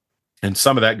 And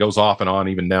some of that goes off and on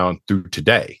even now and through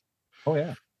today. Oh,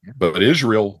 yeah. But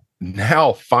Israel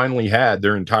now finally had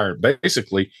their entire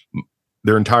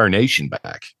nation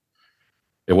back.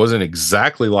 It wasn't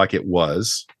exactly like it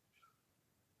was,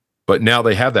 but now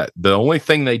they have that. The only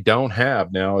thing they don't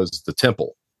have now is the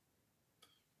temple.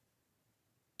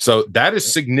 So that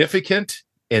is significant,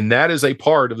 and that is a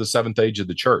part of the seventh age of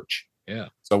the church. Yeah.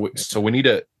 So we need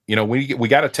to, we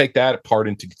got to take that part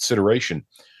into consideration.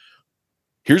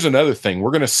 Here's another thing. We're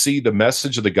going to see the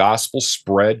message of the gospel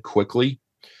spread quickly.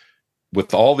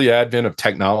 With all the advent of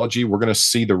technology, we're going to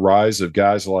see the rise of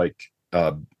guys like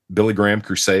Billy Graham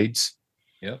Crusades.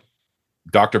 Yep.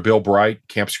 Dr. Bill Bright,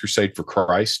 Campus Crusade for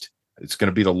Christ. It's going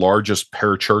to be the largest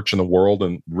parachurch in the world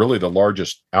and really the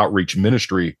largest outreach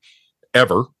ministry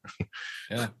ever.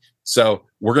 Yeah. So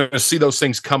we're going to see those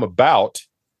things come about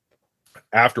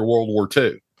after World War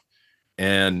II.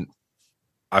 And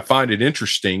I find it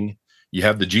interesting You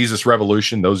have the Jesus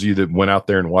Revolution. Those of you that went out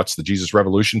there and watched the Jesus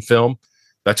Revolution film,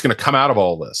 that's going to come out of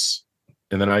all this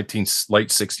in the late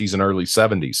 60s and early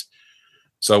 70s.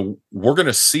 So we're going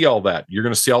to see all that. You're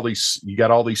going to see all these, you got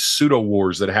all these pseudo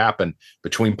wars that happen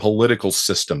between political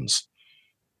systems.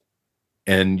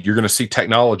 And you're going to see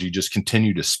technology just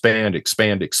continue to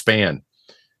expand.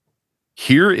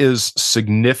 Here is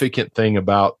significant thing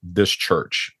about this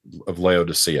church of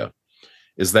Laodicea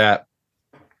is that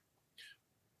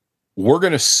we're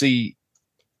going to see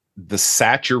the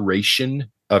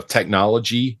saturation of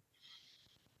technology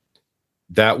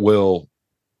that will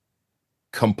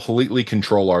completely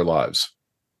control our lives.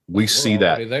 We see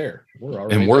that there.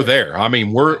 We're there. I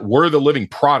mean, we're the living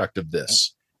product of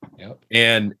this. Yep.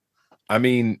 And I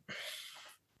mean,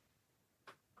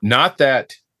 not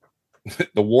that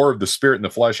the war of the spirit and the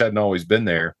flesh hadn't always been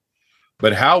there,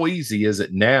 but how easy is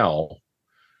it now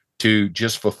to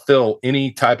just fulfill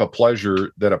any type of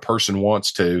pleasure that a person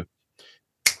wants to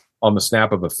on the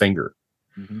snap of a finger?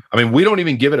 Mm-hmm. I mean, we don't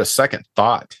even give it a second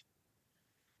thought.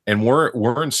 And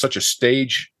we're in such a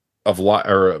stage of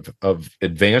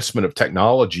advancement of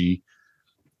technology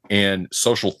and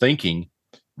social thinking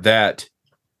that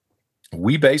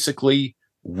we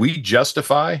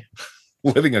justify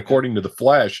living according to the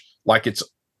flesh like it's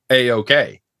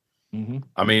A-okay. Mm-hmm.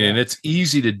 I mean, and it's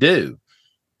easy to do.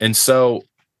 And so,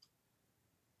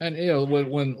 and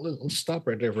when let's stop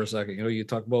right there for a second. You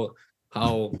talk about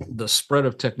how the spread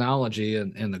of technology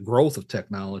and the growth of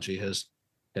technology has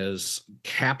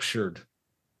captured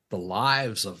the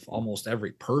lives of almost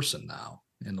every person now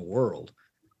in the world.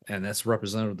 And that's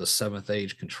representative of the seventh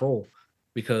age control.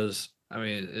 Because, I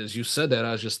mean, as you said that,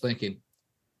 I was just thinking,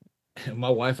 and my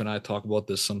wife and I talk about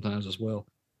this sometimes as well.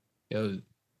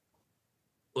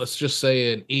 Let's just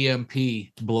say an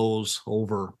EMP blows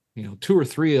over, 2 or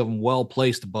 3 of them well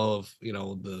placed above,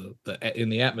 the in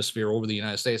the atmosphere over the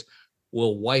United States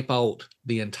will wipe out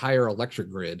the entire electric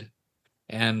grid.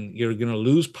 And you're going to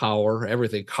lose power,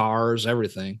 everything, cars,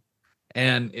 everything.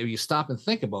 And if you stop and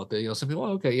think about that, some people,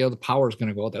 okay, the power is going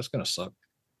to go out. That's going to suck.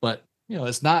 But,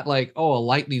 it's not like, a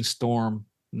lightning storm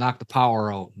knocked the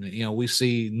power out. We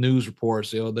see news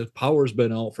reports, the power's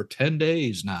been out for 10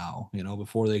 days now,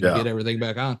 before they can get everything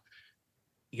back on.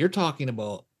 You're talking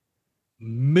about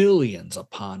millions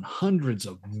upon hundreds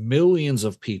of millions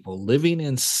of people living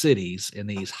in cities in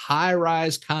these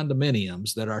high-rise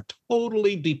condominiums that are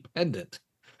totally dependent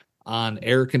on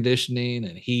air conditioning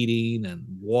and heating and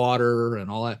water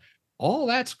and all that. All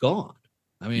that's gone.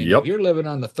 I mean, if you're living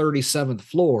on the 37th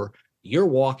floor, you're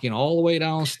walking all the way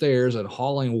downstairs and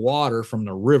hauling water from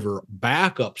the river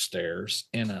back upstairs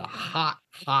in a hot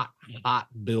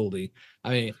building. I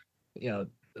mean,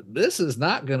 this is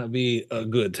not going to be a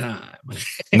good time.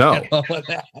 No.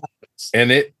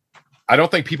 And I don't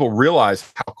think people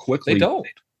realize how quickly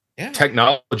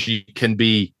technology can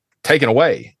be taken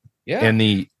away and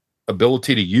the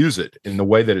ability to use it in the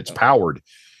way that it's powered.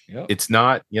 It's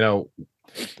not,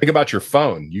 think about your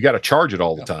phone. You got to charge it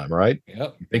all the time, right?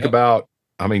 Think about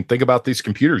these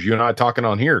computers you and I talking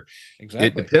on here. Exactly.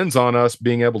 It depends on us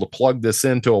being able to plug this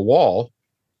into a wall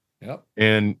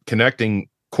and connecting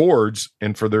cords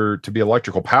and for there to be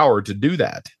electrical power to do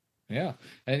that. Yeah.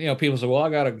 And, people say, well, I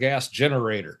got a gas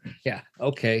generator. Yeah.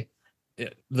 Okay.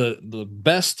 The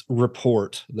best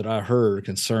report that I heard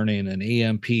concerning an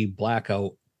EMP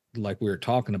blackout, like we were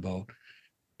talking about,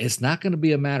 it's not going to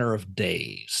be a matter of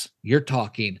days. You're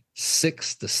talking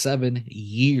 6 to 7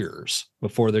 years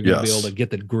before they're going to be able to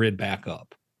get the grid back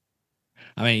up.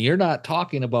 I mean, you're not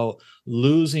talking about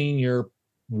losing your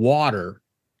water.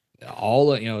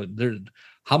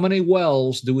 How many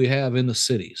wells do we have in the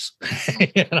cities?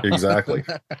 Exactly.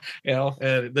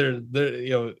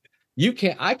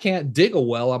 I can't dig a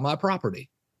well on my property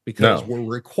because we're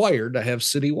required to have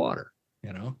city water.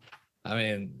 I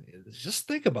mean, just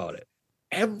think about it.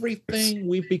 Everything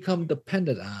we've become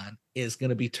dependent on is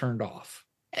going to be turned off.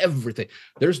 Everything.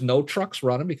 There's no trucks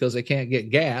running because they can't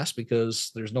get gas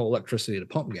because there's no electricity to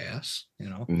pump gas,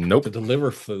 to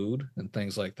deliver food and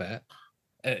things like that.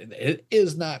 It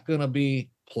is not going to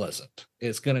be pleasant.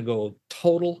 It's going to go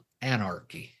total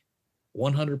anarchy,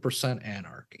 100%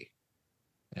 anarchy.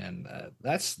 And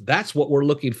that's what we're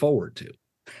looking forward to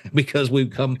because we've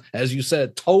come, as you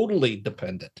said, totally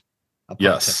dependent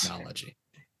upon technology.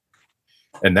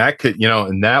 And that could,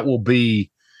 and that will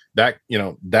be that,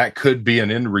 that could be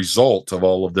an end result of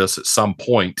all of this at some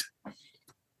point.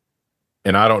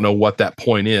 And I don't know what that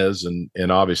point is.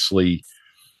 And obviously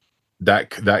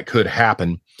that could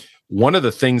happen. One of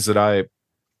the things that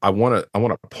I want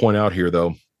to point out here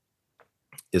though,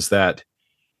 is that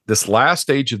this last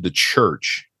stage of the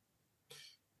church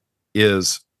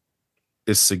is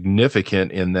is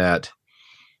significant in that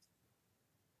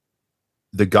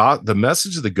the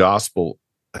message of the gospel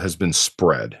has been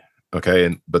spread.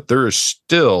 Okay. But there is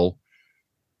still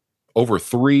over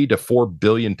 3 to 4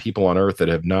 billion people on earth that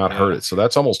have not heard it. So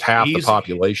that's almost half the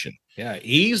population. Yeah.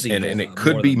 Easy. And it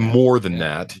could be more than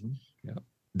that. Mm-hmm. Yeah.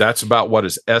 That's about what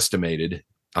is estimated.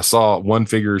 I saw one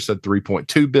figure said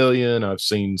 3.2 billion. I've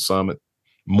seen some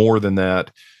more than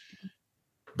that.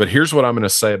 But here's what I'm going to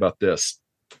say about this.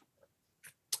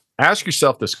 Ask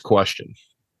yourself this question.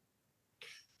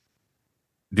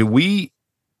 Do we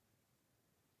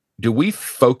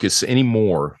focus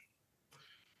anymore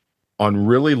on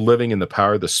really living in the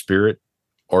power of the Spirit,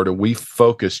 or do we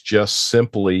focus just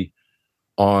simply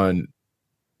on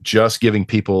just giving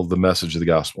people the message of the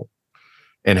gospel?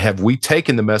 And have we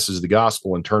taken the message of the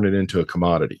gospel and turned it into a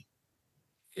commodity?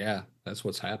 Yeah, that's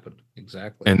what's happened.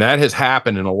 Exactly. And that has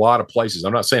happened in a lot of places.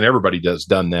 I'm not saying everybody has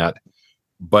done that,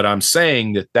 but I'm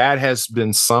saying that has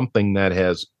been something that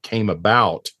has came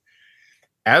about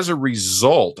as a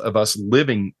result of us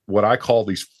living what I call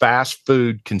these fast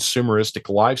food consumeristic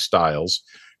lifestyles,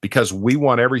 because we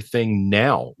want everything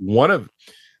now. One of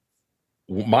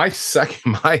my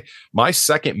second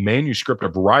manuscript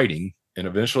of writing, and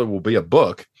eventually will be a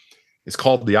book, is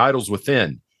called The Idols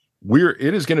Within.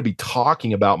 It is going to be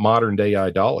talking about modern day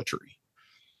idolatry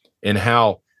and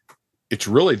how it's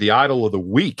really the idol of the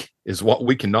week is what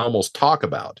we can almost talk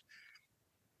about.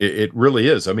 It really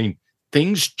is. I mean,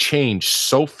 things change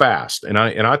so fast, and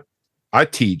I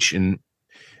teach and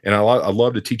I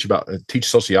love to teach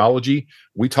sociology.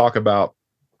 We talk about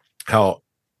how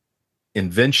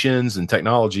inventions and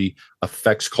technology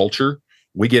affects culture.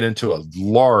 We get into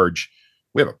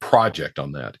we have a project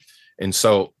on that,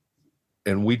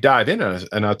 and we dive in,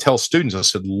 and I tell students, I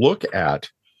said, look at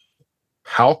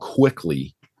how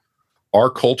quickly our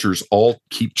cultures all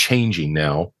keep changing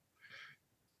now,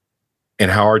 and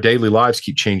how our daily lives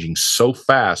keep changing so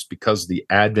fast because of the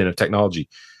advent of technology.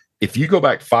 If you go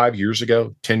back 5 years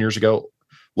ago, 10 years ago,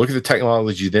 look at the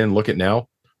technology then, look at now,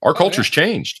 our culture's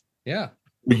changed. Yeah.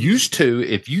 We used to,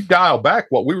 if you dial back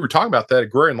what we were talking about, that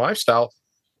agrarian lifestyle,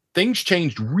 things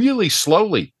changed really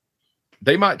slowly.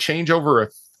 They might change over a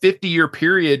 50-year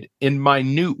period in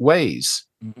minute ways.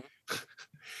 Mm-hmm.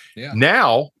 Yeah.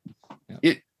 Now,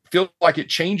 it feels like it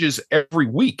changes every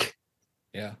week.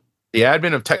 Yeah. The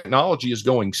advent of technology is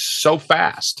going so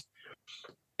fast.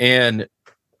 And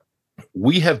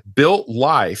we have built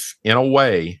life in a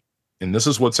way, and this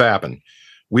is what's happened.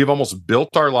 We've almost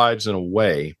built our lives in a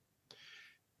way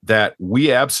that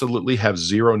we absolutely have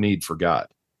zero need for God.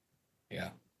 Yeah.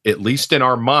 At least in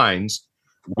our minds,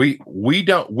 we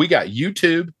got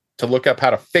YouTube to look up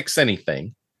how to fix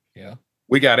anything. Yeah.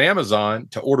 We got Amazon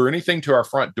to order anything to our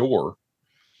front door.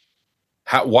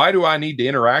 Why do I need to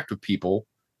interact with people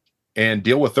and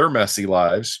deal with their messy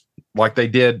lives like they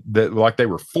did, like they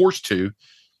were forced to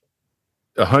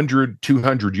 100,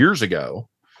 200 years ago,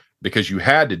 because you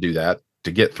had to do that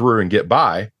to get through and get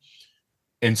by.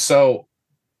 And so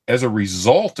as a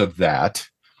result of that,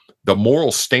 the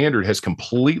moral standard has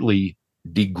completely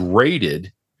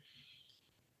degraded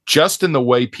just in the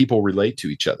way people relate to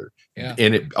each other. Yeah.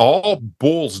 And it all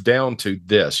boils down to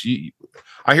this.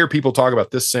 I hear people talk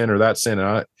about this sin or that sin,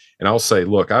 and I'll say,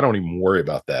 look, I don't even worry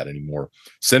about that anymore.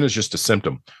 Sin is just a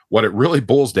symptom. What it really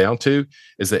boils down to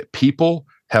is that people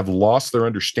have lost their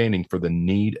understanding for the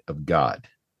need of God.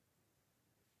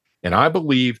 And I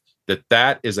believe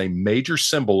that is a major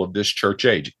symbol of this church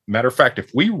age. Matter of fact, if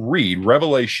we read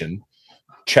Revelation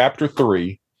chapter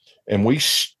 3, and we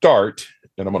start,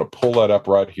 and I'm going to pull that up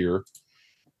right here,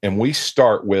 and we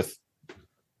start with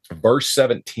verse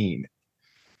 15.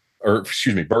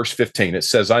 It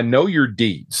says, I know your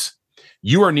deeds.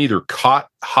 You are neither cold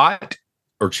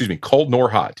nor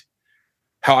hot.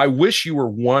 How I wish you were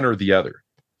one or the other.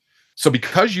 So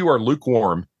because you are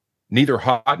lukewarm, neither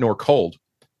hot nor cold,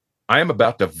 I am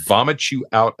about to vomit you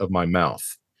out of my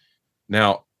mouth.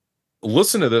 Now,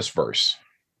 listen to this verse,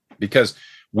 because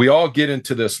we all get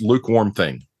into this lukewarm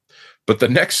thing, but the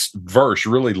next verse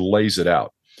really lays it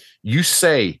out. You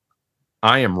say,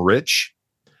 I am rich,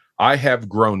 I have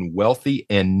grown wealthy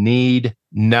and need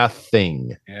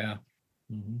nothing. Yeah.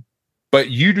 Mm-hmm. But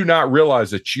you do not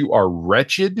realize that you are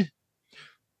wretched,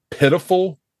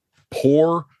 pitiful,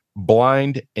 poor,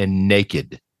 blind, and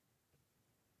naked.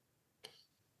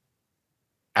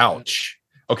 Ouch.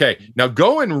 Okay, now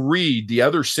go and read the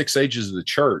other 6 ages of the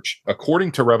church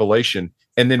according to Revelation,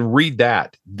 and then read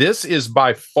that. This is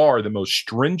by far the most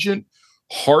stringent,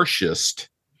 harshest,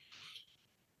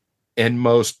 and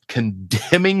most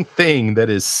condemning thing that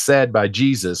is said by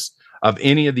Jesus of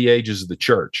any of the ages of the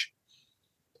church.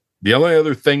 The only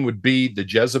other thing would be the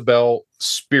Jezebel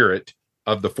spirit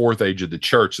of the fourth age of the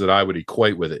church that I would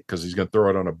equate with it, because he's going to throw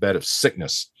it on a bed of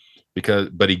sickness,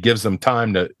 but he gives them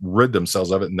time to rid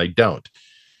themselves of it, and they don't.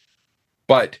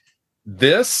 But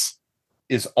this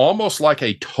is almost like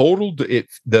a total,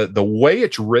 the way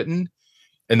it's written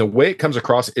and the way it comes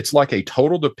across, it's like a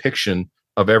total depiction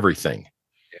of everything.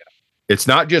 Yeah. It's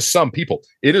not just some people.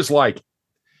 It is like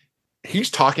he's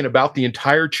talking about the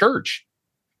entire church.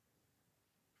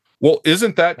 Well,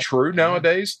 isn't that true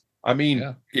nowadays? I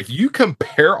mean, if you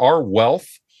compare our wealth,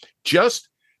 just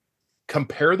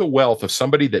compare the wealth of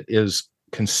somebody that is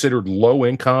considered low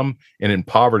income and in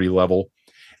poverty level,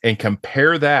 and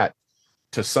compare that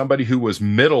to somebody who was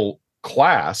middle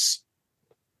class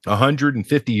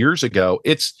 150 years ago.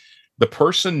 It's the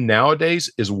person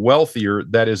nowadays is wealthier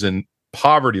that is in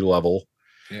poverty level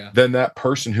than that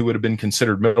person who would have been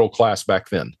considered middle class back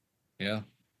then. Yeah.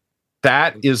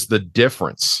 That is the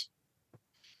difference.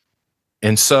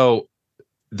 And so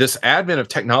this advent of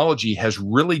technology has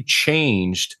really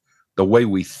changed the way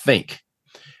we think.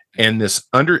 And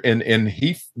and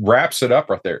he wraps it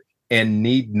up right there, and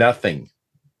need nothing.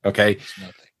 Okay.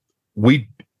 Nothing.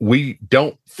 We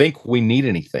don't think we need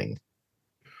anything.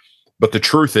 But the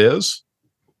truth is,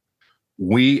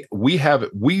 we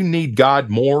need God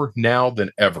more now than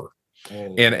ever.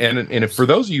 Oh, and for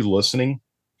those of you listening,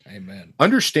 amen.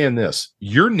 Understand this.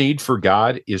 Your need for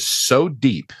God is so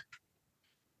deep.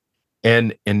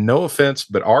 And no offense,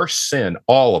 but our sin,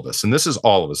 all of us, and this is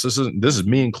all of us, this is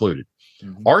me included.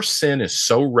 Mm-hmm. Our sin is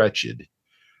so wretched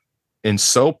and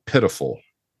so pitiful,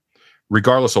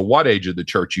 regardless of what age of the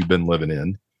church you've been living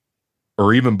in,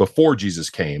 or even before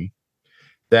Jesus came,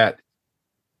 that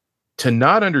to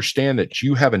not understand that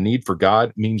you have a need for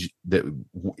God means that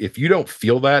if you don't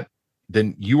feel that,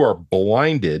 then you are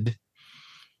blinded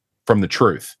from the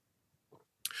truth.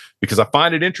 Because I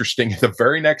find it interesting, the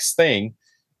very next thing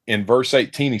in verse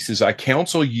 18, he says, I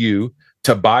counsel you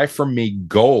to buy from me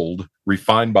gold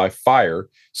refined by fire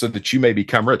so that you may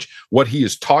become rich. What he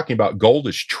is talking about, gold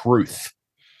is truth.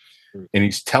 And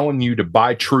he's telling you to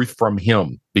buy truth from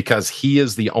him because he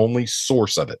is the only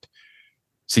source of it.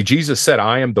 See, Jesus said,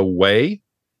 I am the way,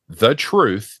 the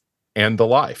truth, and the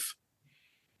life.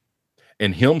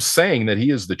 And him saying that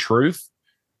he is the truth,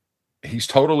 he's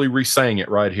totally re-saying it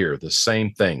right here, the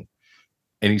same thing.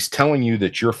 And he's telling you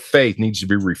that your faith needs to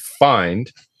be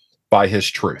refined by his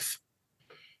truth,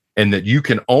 and that you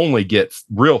can only get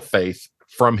real faith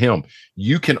from him.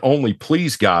 You can only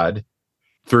please God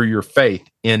through your faith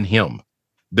in him.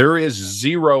 There is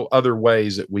zero other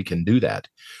ways that we can do that.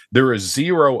 There is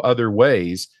zero other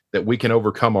ways that we can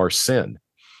overcome our sin.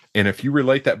 And if you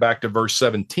relate that back to verse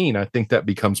 17, I think that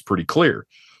becomes pretty clear.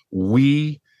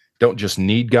 We don't just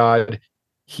need God.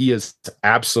 He is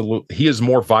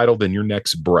more vital than your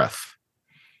next breath.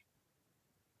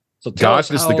 So God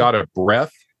is the God of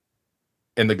breath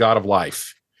and the God of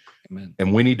life. Amen.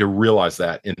 And we need to realize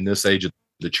that in this age of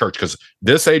the church, because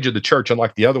this age of the church,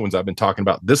 unlike the other ones I've been talking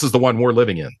about, this is the one we're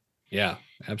living in. Yeah,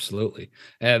 absolutely.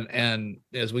 And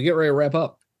as we get ready to wrap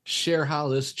up, share how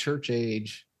this church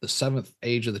age, the seventh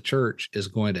age of the church, is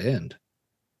going to end.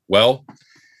 Well,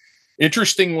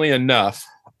 interestingly enough,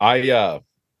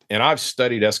 I've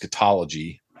studied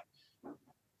eschatology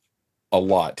a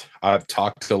lot. I've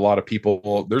talked to a lot of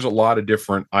people. There's a lot of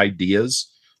different ideas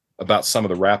about some of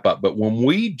the wrap up, but when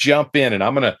we jump in, and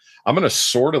I'm gonna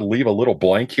sort of leave a little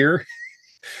blank here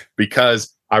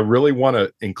because I really want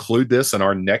to include this in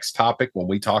our next topic when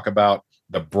we talk about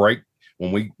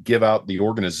when we give out the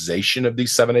organization of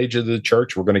these 7 ages of the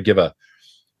church. We're going to give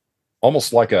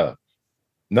almost like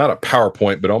not a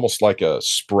PowerPoint, but almost like a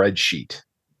spreadsheet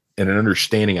and an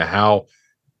understanding of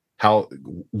how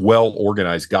well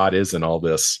organized God is in all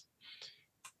this.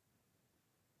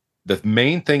 The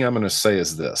main thing I'm going to say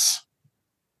is this: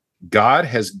 God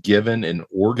has given an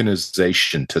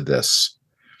organization to this,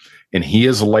 and he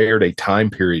has layered a time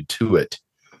period to it.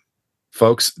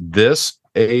 Folks, this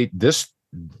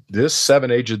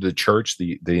 7 age of the church,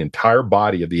 the entire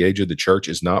body of the age of the church,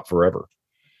 is not forever.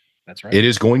 That's right. It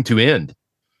is going to end.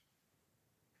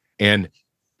 And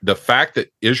the fact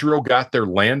that Israel got their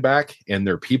land back and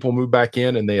their people moved back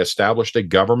in and they established a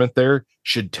government there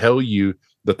should tell you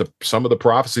that some of the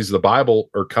prophecies of the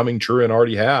Bible are coming true and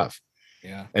already have.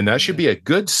 Yeah. And that should be a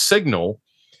good signal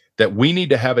that we need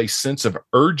to have a sense of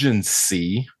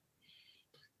urgency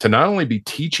to not only be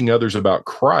teaching others about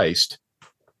Christ,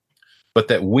 but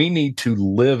that we need to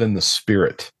live in the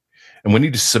Spirit, and we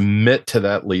need to submit to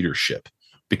that leadership,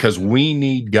 because we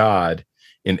need God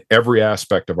in every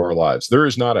aspect of our lives. There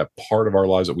is not a part of our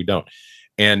lives that we don't.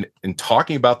 And in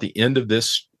talking about the end of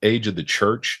this age of the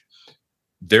church,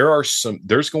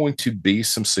 there's going to be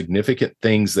some significant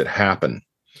things that happen.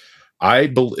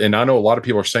 And I know a lot of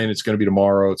people are saying it's going to be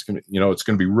tomorrow. It's going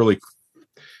to be really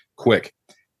quick.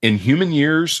 In human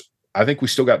years, I think we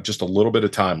still got just a little bit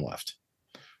of time left,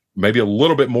 maybe a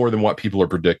little bit more than what people are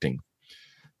predicting.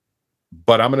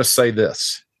 But I'm going to say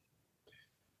this.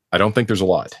 I don't think there's a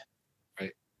lot.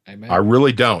 Right. Amen. I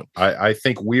really don't. I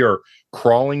think we are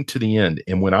crawling to the end.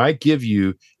 And when I give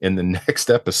you in the next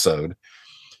episode,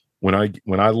 when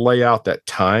I lay out that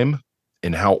time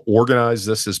and how organized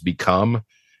this has become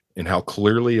and how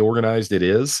clearly organized it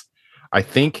is, I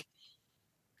think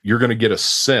you're going to get a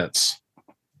sense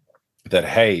that,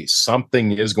 hey,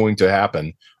 something is going to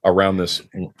happen around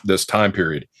this time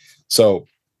period. So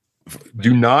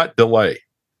do not delay.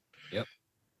 Yep.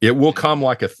 It will come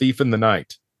like a thief in the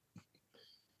night.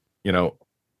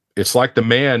 It's like the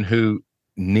man who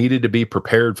needed to be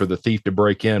prepared for the thief to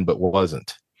break in, but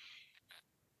wasn't.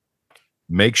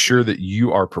 Make sure that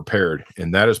you are prepared.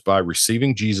 And that is by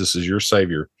receiving Jesus as your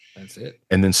Savior. That's it.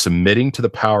 And then submitting to the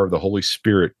power of the Holy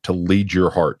Spirit to lead your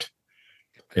heart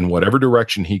in whatever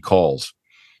direction he calls.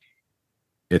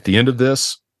 At the end of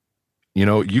this,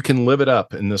 you can live it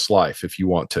up in this life if you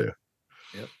want to.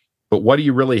 Yep. But what do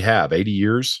you really have? 80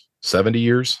 years, 70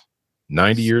 years,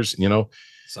 90 years?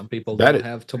 Some people don't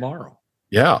have tomorrow.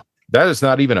 Yeah. That is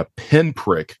not even a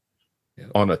pinprick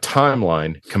on a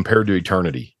timeline compared to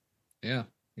eternity. Yeah,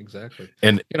 exactly.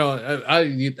 And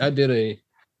I did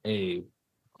a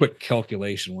quick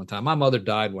calculation one time. My mother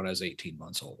died when I was 18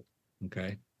 months old.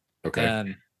 Okay.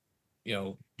 And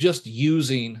just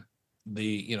using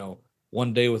the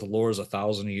one day with the Lord is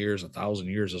 1,000 years, 1,000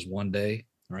 years is one day,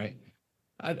 right?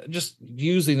 I just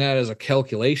using that as a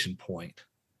calculation point.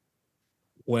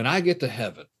 When I get to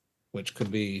heaven, which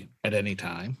could be at any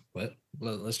time, but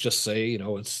let's just say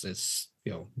it's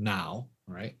now,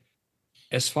 right?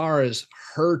 As far as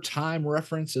her time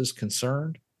reference is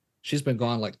concerned, she's been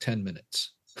gone like 10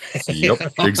 minutes.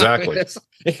 Yep, exactly.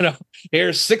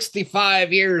 Here's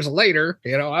 65 years later,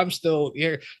 I'm still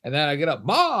here. And then I get up,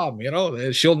 Mom,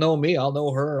 she'll know me, I'll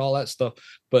know her and all that stuff.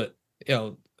 But,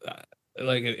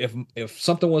 like if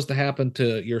something was to happen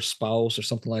to your spouse or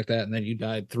something like that, and then you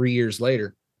died 3 years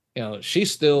later, she's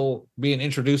still being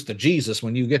introduced to Jesus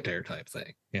when you get there type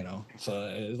thing, so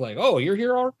it's like, oh, you're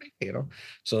here already,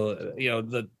 so,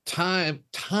 the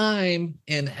time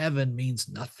in heaven means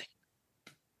nothing,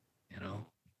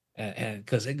 and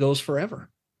because it goes forever.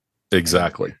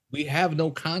 Exactly. And we have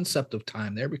no concept of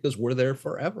time there because we're there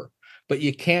forever, but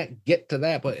you can't get to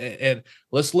that. But, and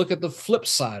let's look at the flip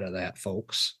side of that,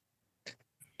 folks.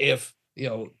 If,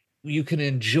 you can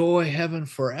enjoy heaven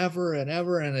forever and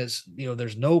ever, and it's,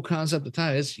 there's no concept of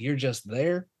time. You're just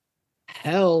there.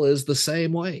 Hell is the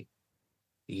same way.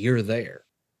 You're there.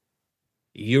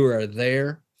 You are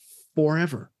there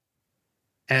forever.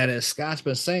 And as Scott's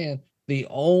been saying, the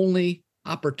only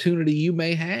opportunity you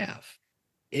may have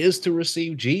is to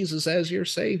receive Jesus as your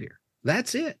Savior.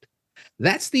 That's it.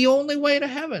 That's the only way to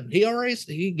heaven.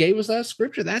 He gave us that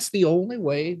scripture. That's the only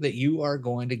way that you are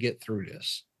going to get through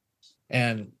this.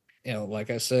 And, like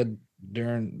I said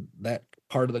during that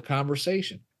part of the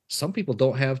conversation, some people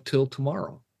don't have till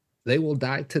tomorrow. They will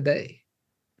die today.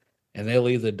 And they'll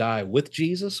either die with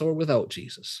Jesus or without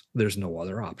Jesus. There's no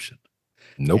other option.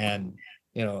 Nope. And,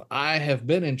 I have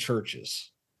been in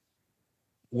churches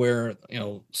where,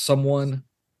 someone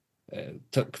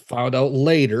found out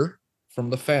later from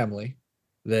the family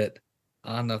that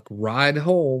on the ride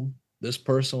home, this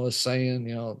person was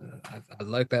saying, I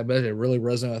like that message. It really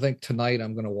resonated. I think tonight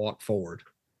I'm going to walk forward.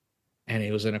 And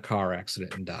he was in a car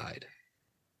accident and died.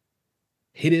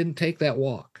 He didn't take that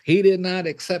walk. He did not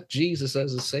accept Jesus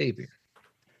as a Savior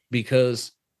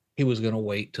because he was going to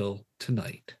wait till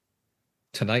tonight.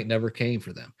 Tonight never came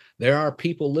for them. There are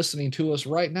people listening to us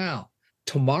right now.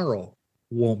 Tomorrow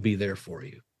won't be there for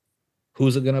you.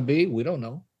 Who's it going to be? We don't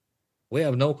know. We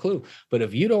have no clue. But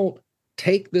if you don't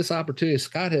take this opportunity,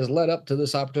 Scott has led up to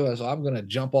this opportunity, so I'm going to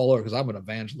jump all over because I'm an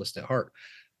evangelist at heart.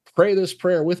 Pray this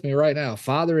prayer with me right now.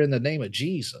 Father, in the name of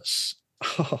Jesus,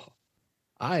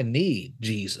 I need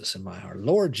Jesus in my heart.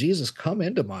 Lord Jesus, come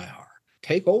into my heart.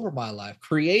 Take over my life.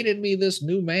 Create in me this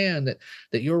new man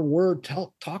that your word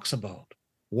talks about.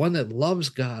 One that loves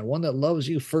God, one that loves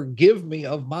you. Forgive me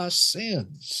of my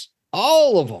sins.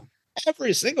 All of them.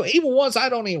 Every single, even ones I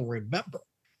don't even remember.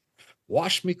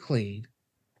 Wash me clean.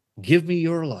 Give me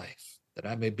your life that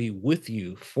I may be with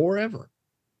you forever.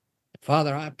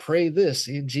 Father, I pray this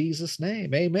in Jesus'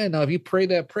 name. Amen. Now, if you pray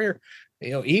that prayer,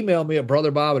 email me at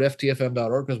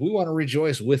brotherbob@ftfm.org because we want to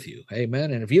rejoice with you.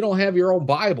 Amen. And if you don't have your own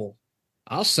Bible,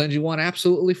 I'll send you one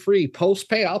absolutely free.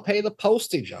 Postpaid. I'll pay the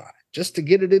postage on it. just to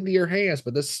get it into your hands,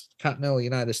 but this is continental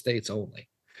United States only.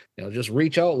 Just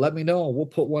reach out, let me know, and we'll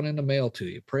put one in the mail to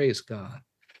you. Praise God.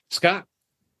 Scott,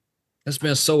 it's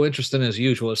been so interesting as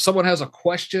usual. If someone has a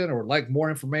question or like more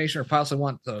information or possibly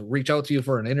want to reach out to you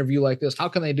for an interview like this, how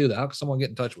can they do that? How can someone get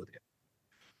in touch with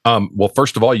you? Well,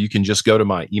 first of all, you can just go to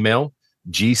my email,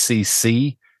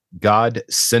 GCC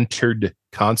God-centered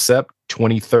concept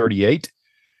 2038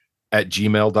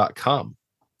 @gmail.com.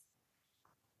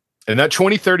 And that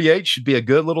 2038 should be a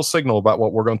good little signal about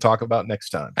what we're going to talk about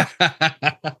next time.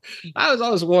 I was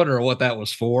always wondering what that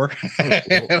was for.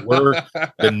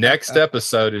 The next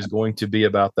episode is going to be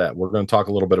about that. We're going to talk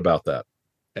a little bit about that.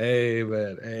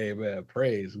 Amen. Amen.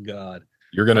 Praise God.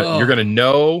 You're gonna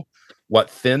know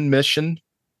what thin mission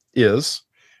is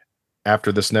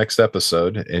after this next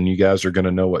episode, and you guys are going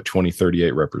to know what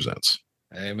 2038 represents.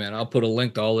 Amen. I'll put a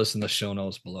link to all this in the show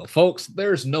notes below. Folks,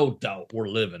 there's no doubt we're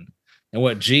living in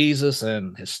what Jesus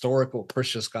and historical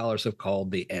Christian scholars have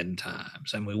called the end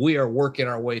times. And we are working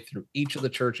our way through each of the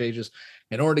church ages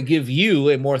in order to give you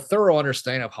a more thorough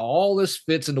understanding of how all this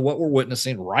fits into what we're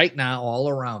witnessing right now all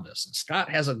around us. And Scott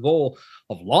has a goal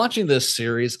of launching this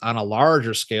series on a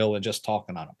larger scale than just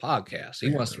talking on a podcast.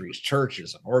 He wants to reach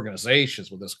churches and organizations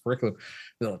with this curriculum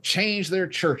that'll change their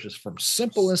churches from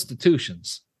simple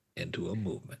institutions into a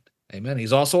movement. Amen.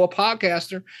 He's also a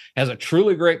podcaster, has a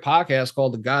truly great podcast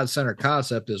called The God-Centered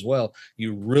Concept as well.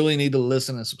 You really need to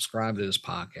listen and subscribe to his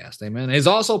podcast. Amen. He's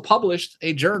also published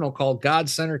a journal called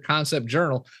God-Centered Concept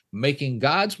Journal, Making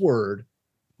God's Word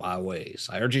My Ways.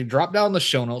 I urge you to drop down the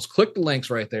show notes, click the links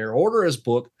right there, order his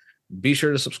book, be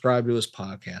sure to subscribe to his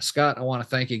podcast. Scott, I want to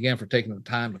thank you again for taking the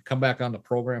time to come back on the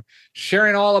program,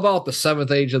 sharing all about the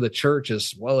seventh age of the church,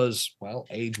 as well as,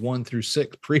 age 1 through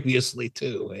 6 previously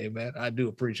too. Amen. I do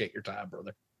appreciate your time,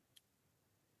 brother.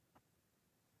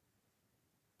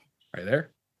 Right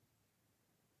there.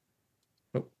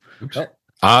 Oh.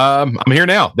 I'm here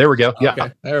now. There we go. Yeah.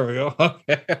 Okay, there we go.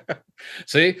 Okay.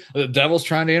 See, the devil's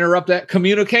trying to interrupt that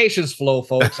communications flow,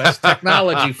 folks. That's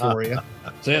technology for you.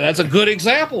 See, that's a good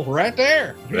example right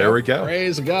there. There we go.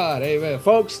 Praise God. Amen.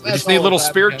 Folks, we just need a little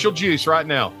spiritual juice right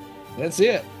now. That's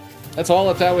it. That's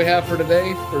all the time we have for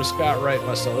today. For Scott Wright,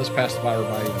 myself, this is Pastor Byron.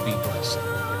 Be blessed.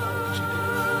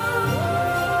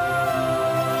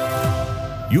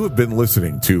 You have been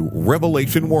listening to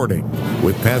Revelation Warning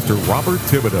with Pastor Robert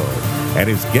Thibodeau and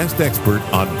his guest expert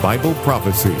on Bible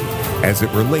prophecy as it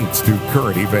relates to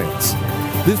current events.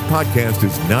 This podcast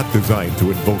is not designed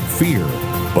to invoke fear,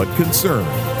 but concern.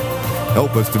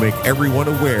 Help us to make everyone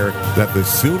aware that the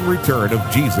soon return of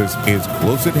Jesus is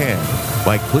close at hand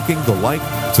by clicking the like,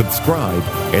 subscribe,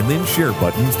 and then share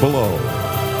buttons below.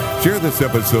 Share this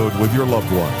episode with your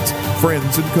loved ones,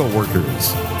 friends, and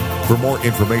coworkers. For more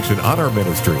information on our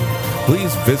ministry,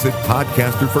 please visit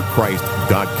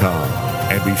podcasterforchrist.com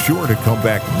and be sure to come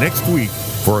back next week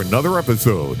for another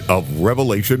episode of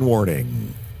Revelation Warning.